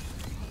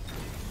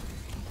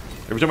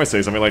 Every time I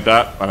say something like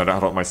that, I don't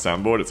have it on my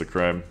soundboard, it's a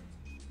crime.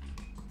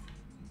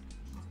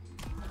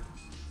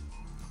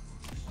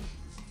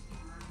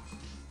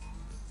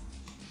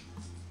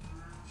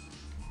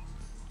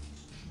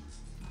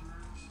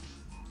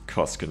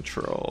 Cost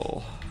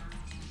control.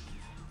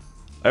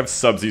 I have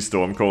Sub-Z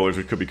Stormcallers,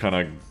 which could be kind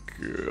of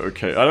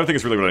okay. I don't think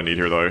it's really what I need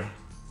here, though.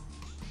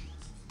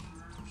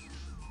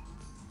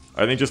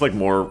 I think just like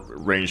more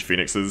ranged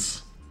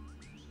Phoenixes.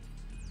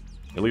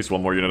 At least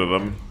one more unit of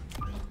them.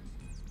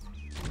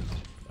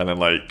 And then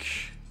like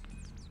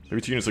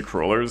maybe 2 units of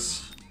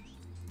crawlers.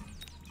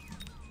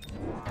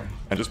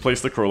 And just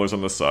place the crawlers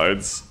on the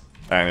sides,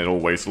 and it'll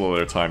waste a lot of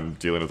their time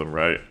dealing with them,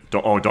 right?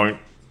 Don't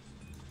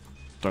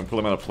pull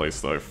them out of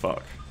place though,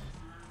 fuck.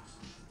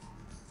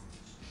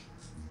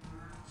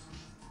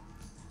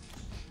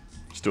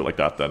 Just do it like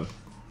that then.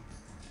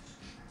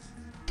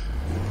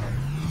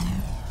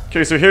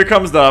 Okay, so here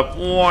comes the...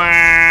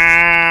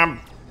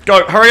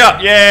 Go, hurry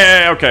up!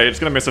 Yeah! Okay, it's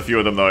gonna miss a few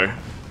of them though.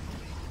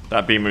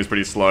 That beam moves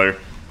pretty slow.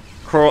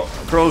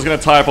 Crawler's gonna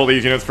tie up all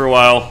these units for a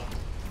while.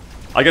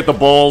 I get the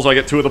balls, I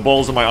get 2 of the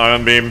balls in my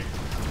ion beam.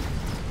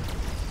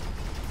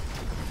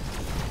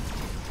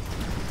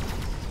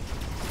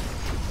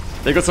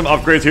 They got some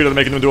upgrades here that are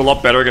making them do a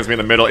lot better against me in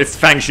the middle. It's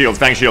Fang Shields,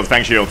 Fang Shields,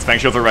 Fang Shields. Fang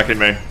Shields are wrecking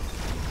me.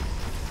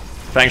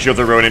 Fang Shields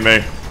are ruining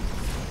me.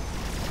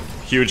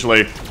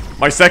 Hugely.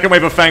 My second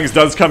wave of Fangs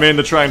does come in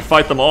to try and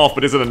fight them off,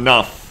 but is it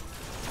enough?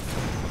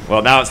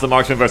 Well, now it's the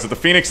Marksman versus the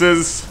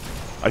Phoenixes.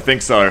 I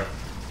think so.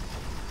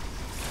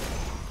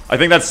 I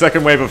think that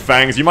second wave of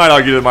Fangs, you might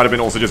argue that it might have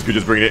been also just good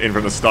just bringing it in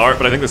from the start,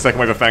 but I think the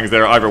second wave of Fangs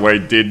there, either way,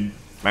 did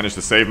manage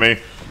to save me.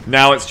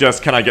 Now it's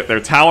just, can I get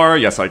their tower?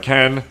 Yes, I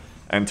can.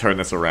 And turn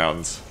this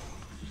around.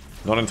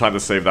 Not in time to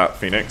save that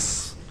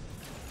Phoenix,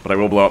 but I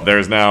will blow up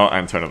theirs now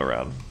and turn it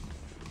around.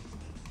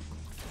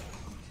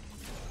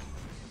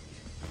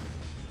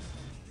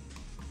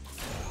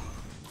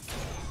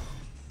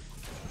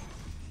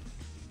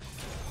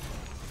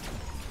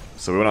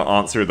 So we want to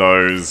answer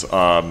those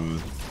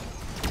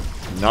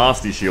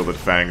nasty shielded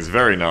Fangs,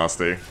 very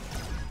nasty.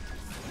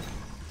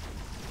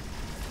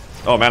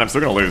 Oh man, I'm still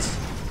gonna lose.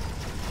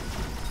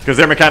 Because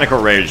they're Mechanical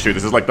Rage too,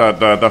 this is like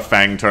the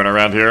Fang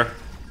turnaround here.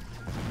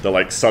 They're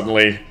like,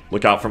 suddenly,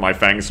 look out for my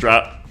Fang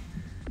strat.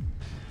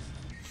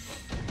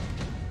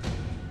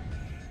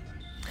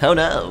 Oh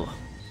no.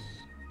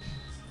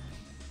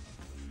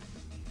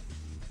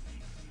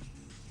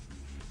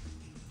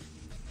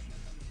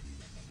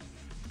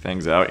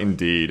 Fangs out,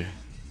 indeed.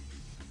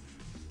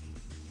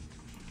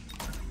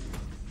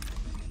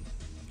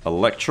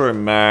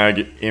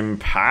 Electromag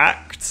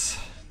Impact.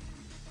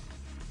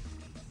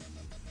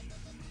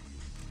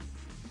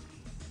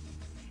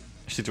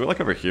 Actually, do it like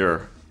over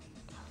here.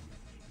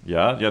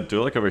 Yeah,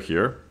 do it like over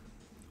here.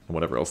 And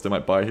whatever else they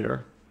might buy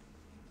here.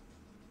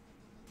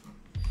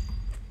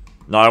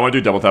 No, I want to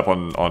do double tap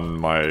on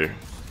my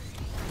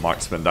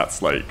Marksman.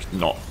 That's like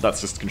not...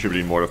 That's just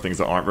contributing more to things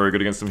that aren't very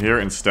good against them here.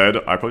 Instead,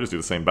 I probably just do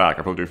the same back.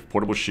 I probably do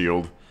Portable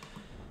Shield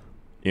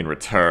in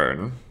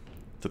return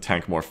to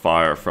tank more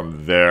fire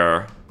from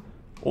their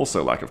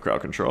also lack of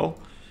crowd control.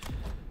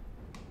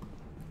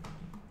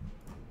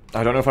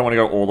 I don't know if I want to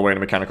go all the way into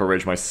Mechanical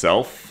Rage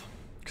myself.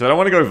 Because I don't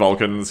want to go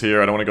Vulcans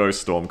here, I don't want to go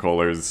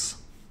Stormcallers.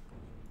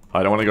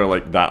 I don't want to go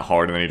like that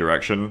hard in any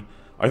direction.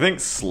 I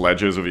think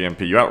Sledges with EMP,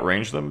 you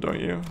outrange them,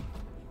 don't you?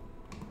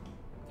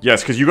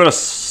 Yes, because you got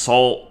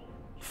Assault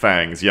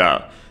Fangs,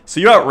 yeah. So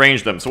you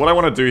outrange them, so what I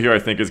want to do here I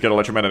think is get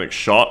Electromagnetic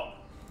Shot.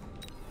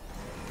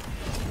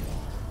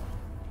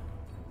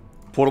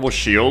 Portable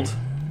Shield.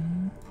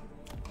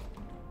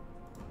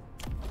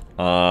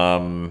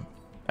 And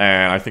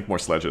I think more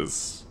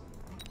Sledges.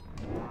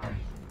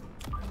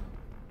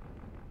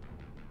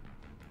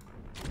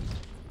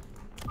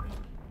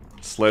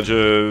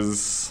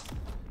 Sledges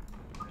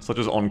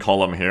on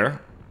column here.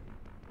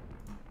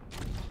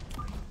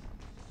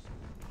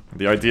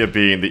 The idea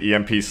being the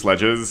EMP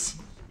Sledges,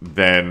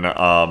 then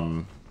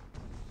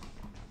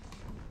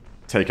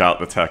take out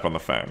the tech on the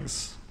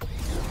Fangs.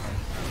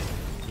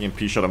 EMP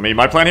shot on me.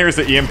 My plan here is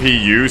to EMP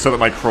you so that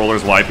my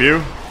crawlers wipe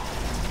you.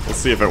 We'll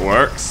see if it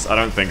works. I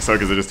don't think so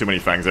because there's just too many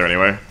Fangs there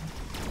anyway.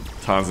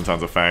 Tons and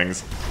tons of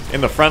Fangs.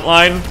 In the front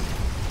line.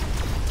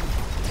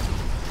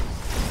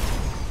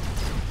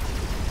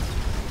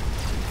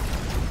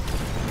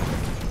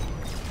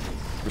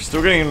 We're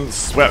still getting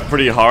swept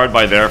pretty hard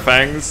by their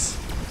Fangs.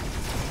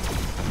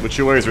 Which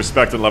you always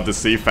respect and love to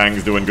see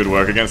Fangs doing good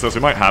work against us.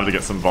 We might have to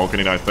get some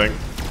Vulcaning, I think.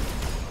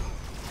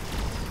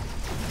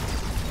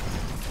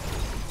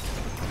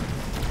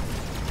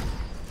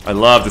 I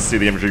love to see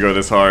the infantry go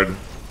this hard.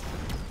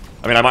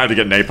 I mean, I might have to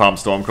get Napalm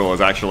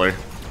Stormcrawlers, actually.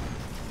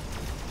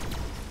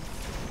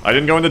 I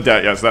didn't go into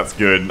debt yet, so that's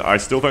good. I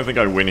still don't think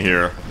I win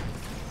here.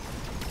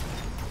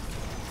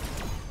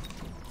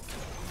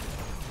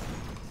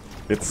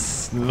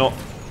 It's not...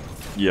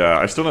 Yeah,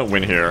 I still don't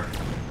win here.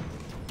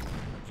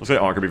 I'll say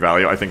Arcaby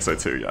Value. I think so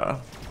too, yeah.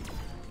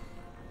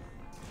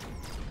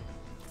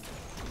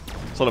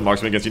 not a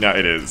marksman against you now.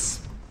 It is.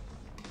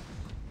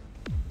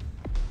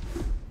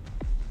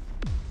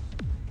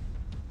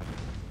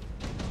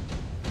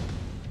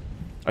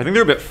 I think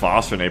they're a bit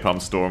fast for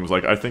napalm storms.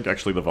 Like, I think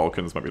actually the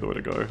Vulcans might be the way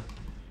to go.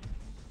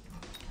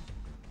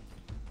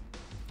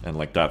 And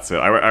like, that's it.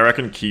 I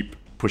reckon keep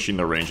pushing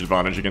the range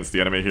advantage against the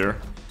enemy here.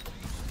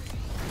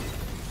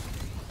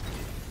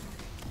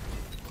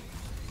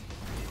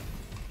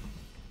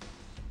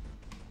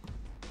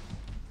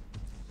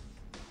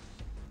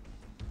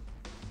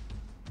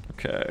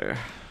 Okay.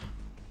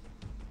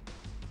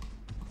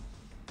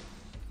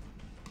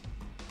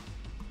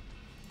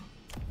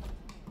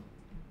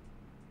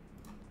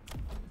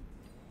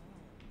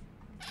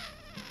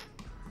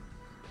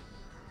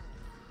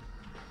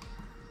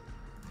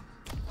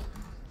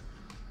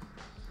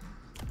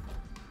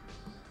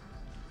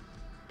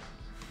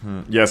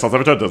 Yeah, South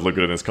Avatar does look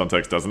good in this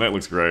context, doesn't it? It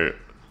looks great.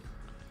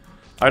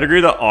 I'd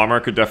agree that armor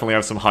could definitely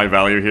have some high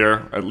value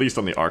here, at least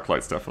on the arc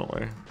lights,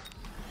 definitely.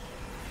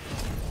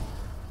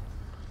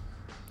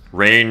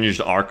 Ranged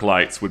arc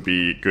lights would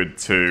be good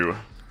too.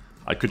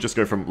 I could just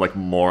go from like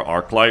more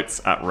arc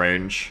lights at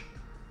range,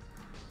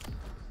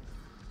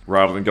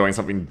 rather than going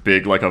something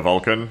big like a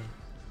Vulcan.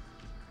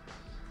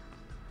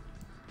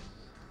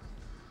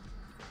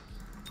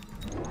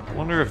 I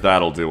wonder if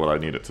that'll do what I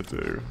need it to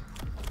do.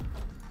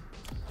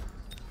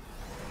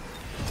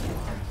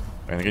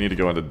 I think I need to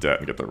go into debt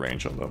and get the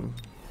range on them.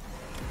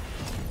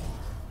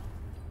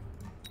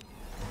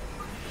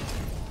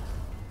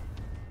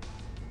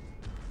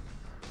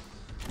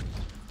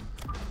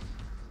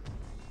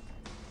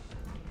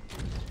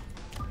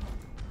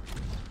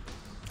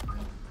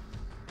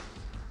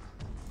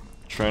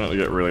 Trying not to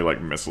get really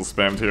like missile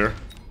spammed here.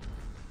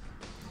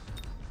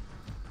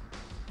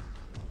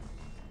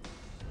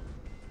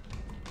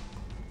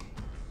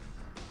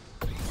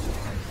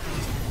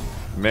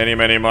 Many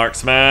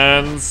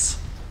marksmans.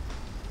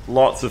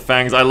 Lots of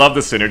fangs. I love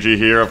the synergy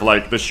here of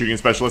like the shooting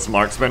specialist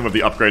marksman with the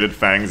upgraded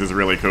fangs is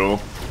really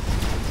cool.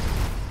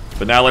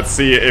 But now let's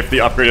see if the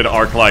upgraded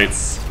arc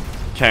lights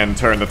can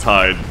turn the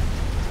tide.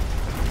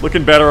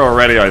 Looking better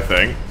already, I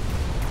think.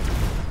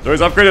 Those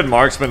upgraded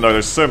marksmen though,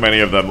 there's so many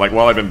of them. Like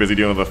while I've been busy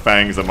dealing with the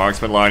fangs, the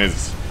marksman line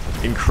is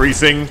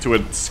increasing to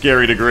a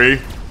scary degree.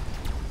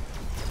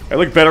 I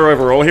look better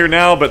overall here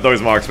now, but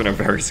those marksmen are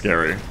very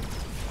scary.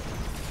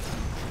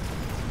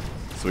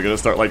 So we gotta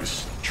start like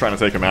trying to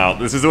take them out.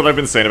 This is what I've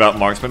been saying about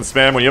marksman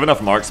spam. When you have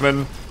enough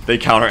marksmen, they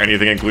counter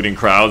anything including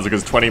crowds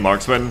because 20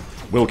 marksmen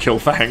will kill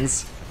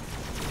fangs.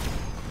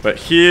 But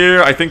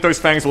here, I think those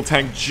fangs will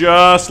tank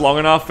just long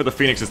enough for the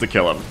phoenixes to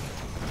kill him.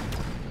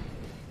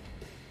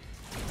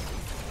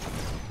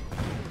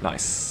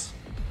 Nice.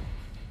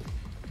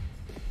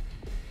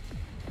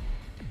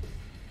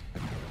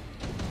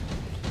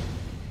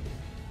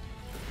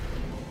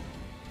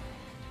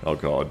 Oh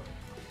god.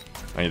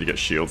 I need to get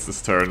shields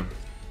this turn.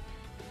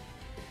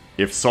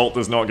 If Salt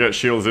does not get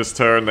shields this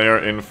turn, they are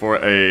in for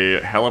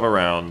a hell of a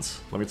round.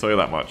 Let me tell you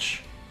that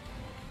much.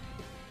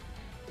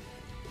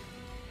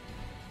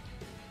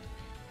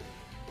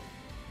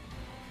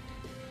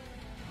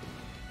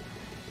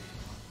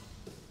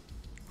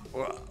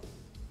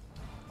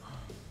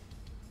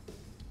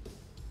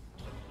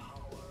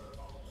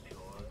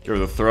 Give her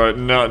the throat.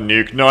 No,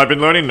 nuke. No, I've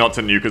been learning not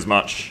to nuke as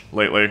much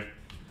lately.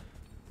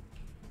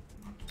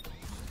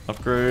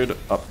 Upgrade,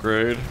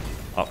 upgrade,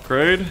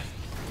 upgrade.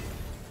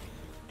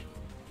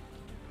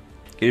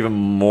 Even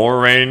more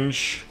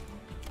range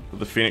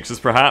with the phoenixes,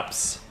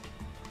 perhaps.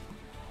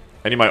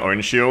 I need my own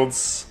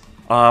shields.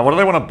 What do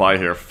I want to buy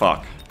here?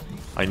 Fuck.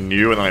 I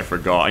knew and then I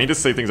forgot. I need to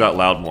say things out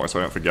loud more so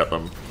I don't forget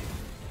them.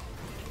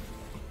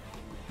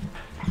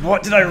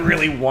 What did I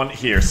really want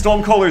here?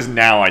 Stormcallers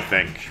now, I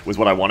think, was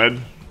what I wanted.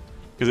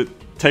 Because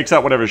it takes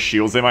out whatever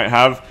shields they might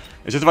have.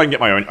 It's just if I can get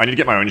my own... I need to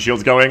get my own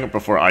shields going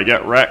before I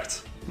get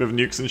wrecked with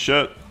nukes and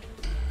shit.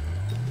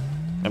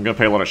 I'm going to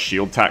pay a lot of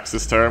shield tax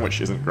this turn,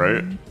 which isn't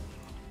great.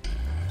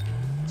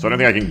 So I don't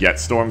think I can get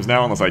storms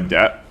now unless I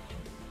debt.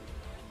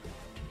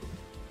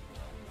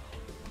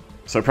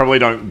 So I probably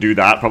don't do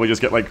that. Probably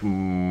just get like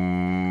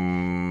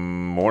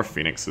more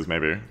phoenixes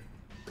maybe.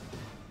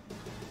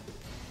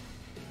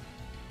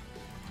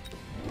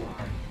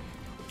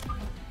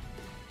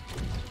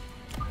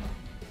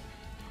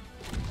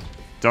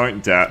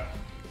 Don't debt.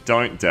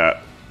 Don't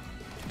debt.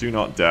 Do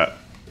not debt.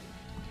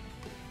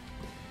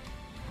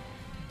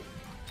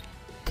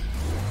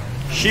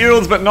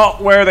 Shields, but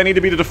not where they need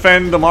to be to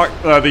defend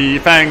the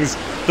fangs.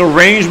 The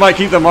range might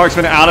keep the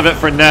marksman out of it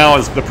for now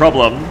is the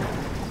problem.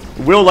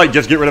 Will like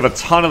just get rid of a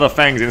ton of the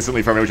fangs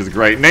instantly from it, which is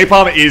great.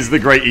 Napalm is the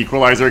great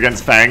equalizer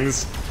against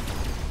fangs.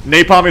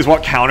 Napalm is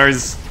what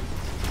counters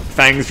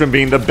fangs from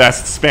being the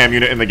best spam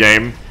unit in the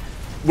game.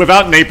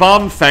 Without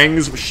Napalm,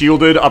 fangs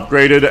shielded,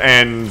 upgraded,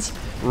 and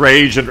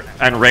raged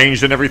and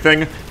ranged and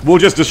everything will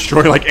just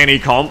destroy like any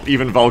comp,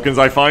 even Vulcans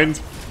I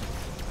find.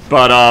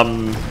 But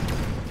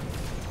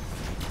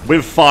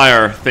with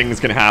fire, things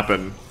can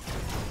happen.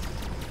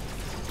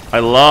 I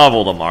love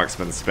all the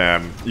marksman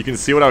spam. You can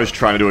see what I was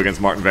trying to do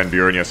against Martin Van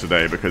Buren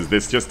yesterday, because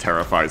this just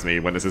terrifies me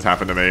when this has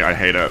happened to me. I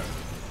hate it.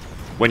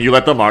 When you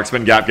let the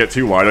marksman gap get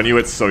too wide on you,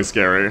 it's so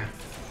scary.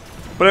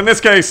 But in this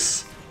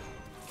case,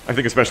 I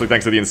think especially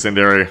thanks to the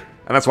Incendiary,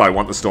 and that's why I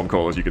want the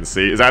Stormcall, as you can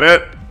see. Is that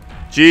it?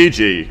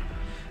 GG.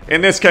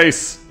 In this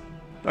case,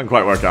 doesn't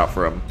quite work out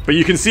for him. But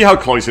you can see how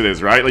close it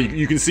is, right? Like,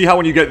 you can see how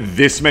when you get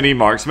this many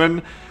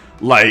marksmen,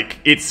 like,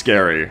 it's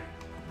scary.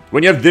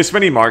 When you have this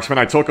many marksmen,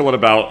 I talk a lot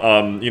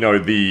about, you know,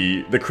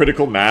 the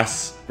critical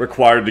mass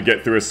required to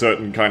get through a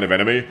certain kind of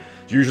enemy.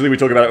 Usually we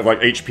talk about it with, like,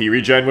 HP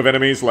regen with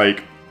enemies,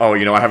 like, oh,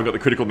 you know, I haven't got the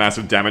critical mass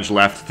of damage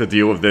left to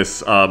deal with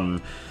this,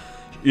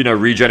 you know,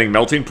 regenning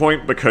melting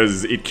point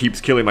because it keeps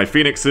killing my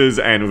phoenixes,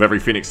 and with every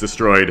phoenix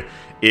destroyed,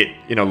 it,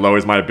 you know,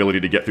 lowers my ability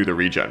to get through the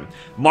regen.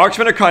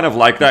 Marksmen are kind of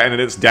like that,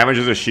 and it's damage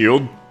as a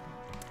shield.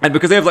 And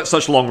because they have like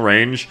such long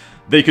range,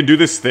 they can do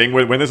this thing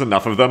where when there's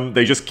enough of them,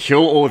 they just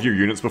kill all of your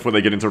units before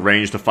they get into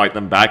range to fight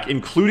them back,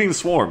 including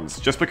swarms.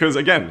 Just because,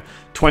 again,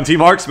 20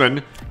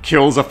 marksmen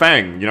kills a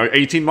Fang. You know,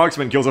 18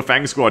 marksmen kills a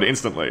Fang squad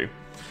instantly.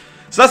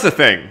 So that's the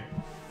thing.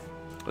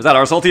 Was that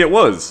our salty? It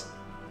was.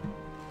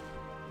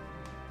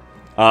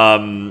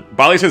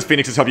 Barley says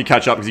Phoenixes help you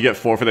catch up because you get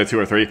 4 for their 2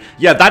 or 3.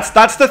 Yeah,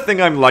 that's the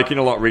thing I'm liking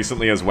a lot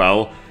recently as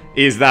well,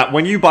 is that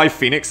when you buy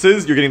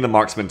Phoenixes, you're getting the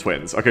Marksman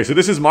twins. Okay, so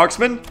this is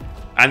Marksman,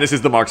 and this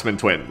is the Marksman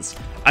twins.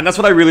 And that's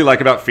what I really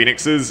like about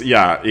Phoenixes,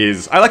 yeah,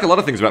 is... I like a lot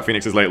of things about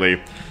Phoenixes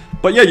lately.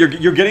 But yeah,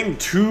 you're getting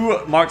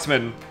 2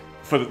 Marksmen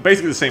for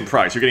basically the same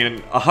price. You're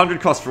getting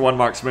 100 cost for 1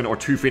 Marksman, or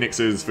 2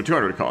 Phoenixes for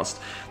 200 cost.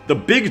 The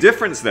big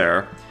difference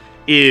there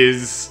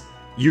is...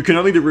 you can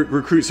only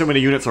recruit so many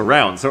units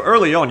around, so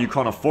early on you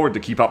can't afford to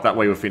keep up that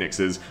way with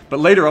Phoenixes, but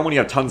later on when you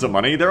have tons of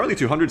money, they're only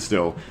 200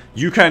 still,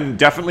 you can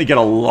definitely get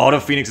a lot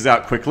of Phoenixes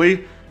out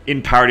quickly,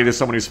 in parity to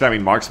someone who's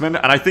spamming Marksman,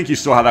 and I think you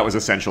saw how that was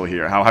essential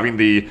here, how having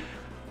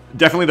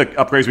definitely the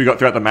upgrades we got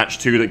throughout the match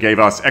too that gave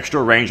us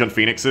extra range on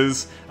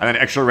Phoenixes, and then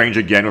extra range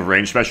again with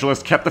Range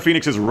Specialist, kept the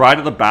Phoenixes right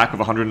at the back of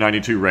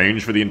 192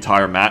 range for the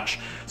entire match,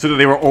 so that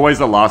they were always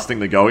the last thing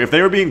to go. If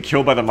they were being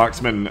killed by the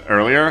Marksman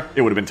earlier,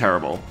 it would have been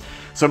terrible.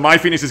 So my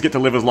Phoenixes get to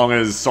live as long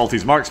as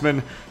Salty's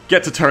Marksman,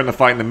 get to turn the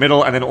fight in the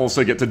middle, and then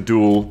also get to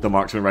duel the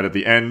Marksman right at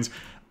the end.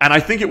 And I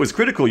think it was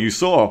critical, you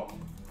saw.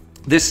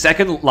 This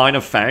second line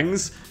of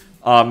Fangs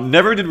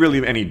never did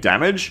really any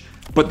damage,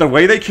 but the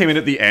way they came in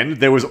at the end,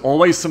 there was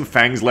always some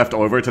Fangs left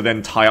over to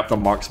then tie up the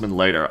Marksman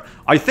later.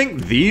 I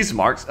think these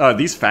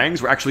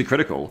Fangs were actually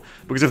critical,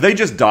 because if they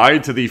just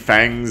died to the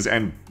Fangs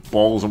and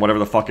Balls and whatever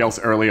the fuck else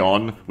early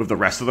on with the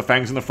rest of the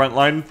Fangs in the front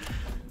line,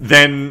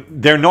 then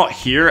they're not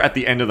here at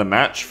the end of the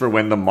match for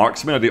when the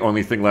Marksmen are the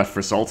only thing left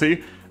for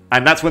Salty,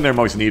 and that's when they're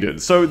most needed.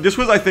 So this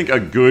was, I think,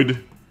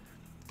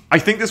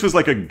 this was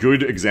like a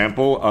good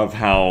example of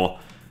how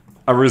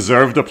a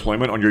reserve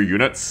deployment on your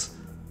units,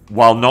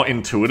 while not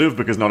intuitive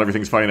because not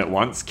everything's fighting at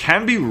once,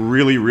 can be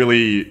really,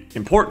 really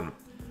important.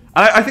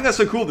 And I think that's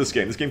so cool, this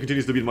game. This game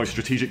continues to be the most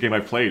strategic game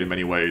I've played in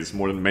many ways,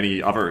 more than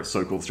many other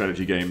so-called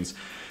strategy games,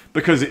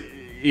 because it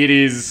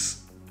is...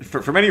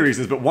 For many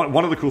reasons, but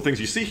one of the cool things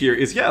you see here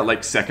is, yeah,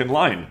 like second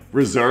line,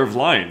 reserve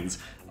lines,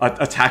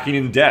 attacking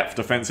in depth,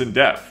 defense in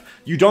depth.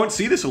 You don't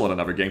see this a lot in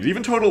other games.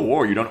 Even Total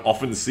War, you don't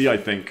often see, I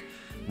think,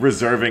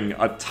 reserving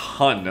a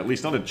ton, at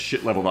least not at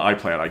shit level that I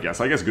play at, I guess.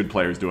 I guess good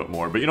players do it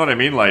more, but you know what I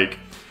mean? Like,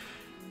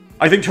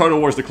 I think Total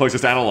War is the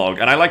closest analog,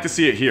 and I like to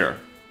see it here.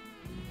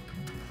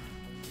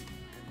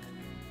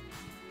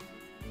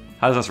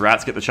 How does us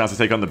rats get the chance to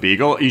take on the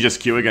Beagle? You just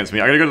queue against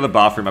me. I gotta go to the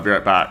bathroom, I'll be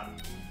right back.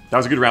 That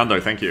was a good round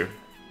though, thank you.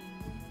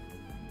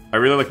 I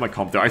really like my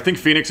comp there. I think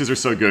Phoenixes are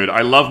so good. I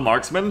love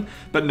Marksman,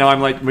 but now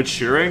I'm like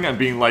maturing and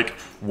being like,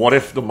 what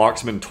if the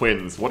Marksman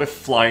twins? What if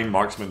flying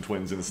Marksman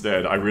twins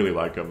instead? I really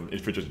like them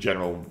for just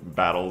general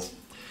battles.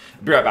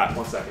 Be right back,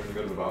 1 second, I'm gonna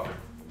go to the bathroom.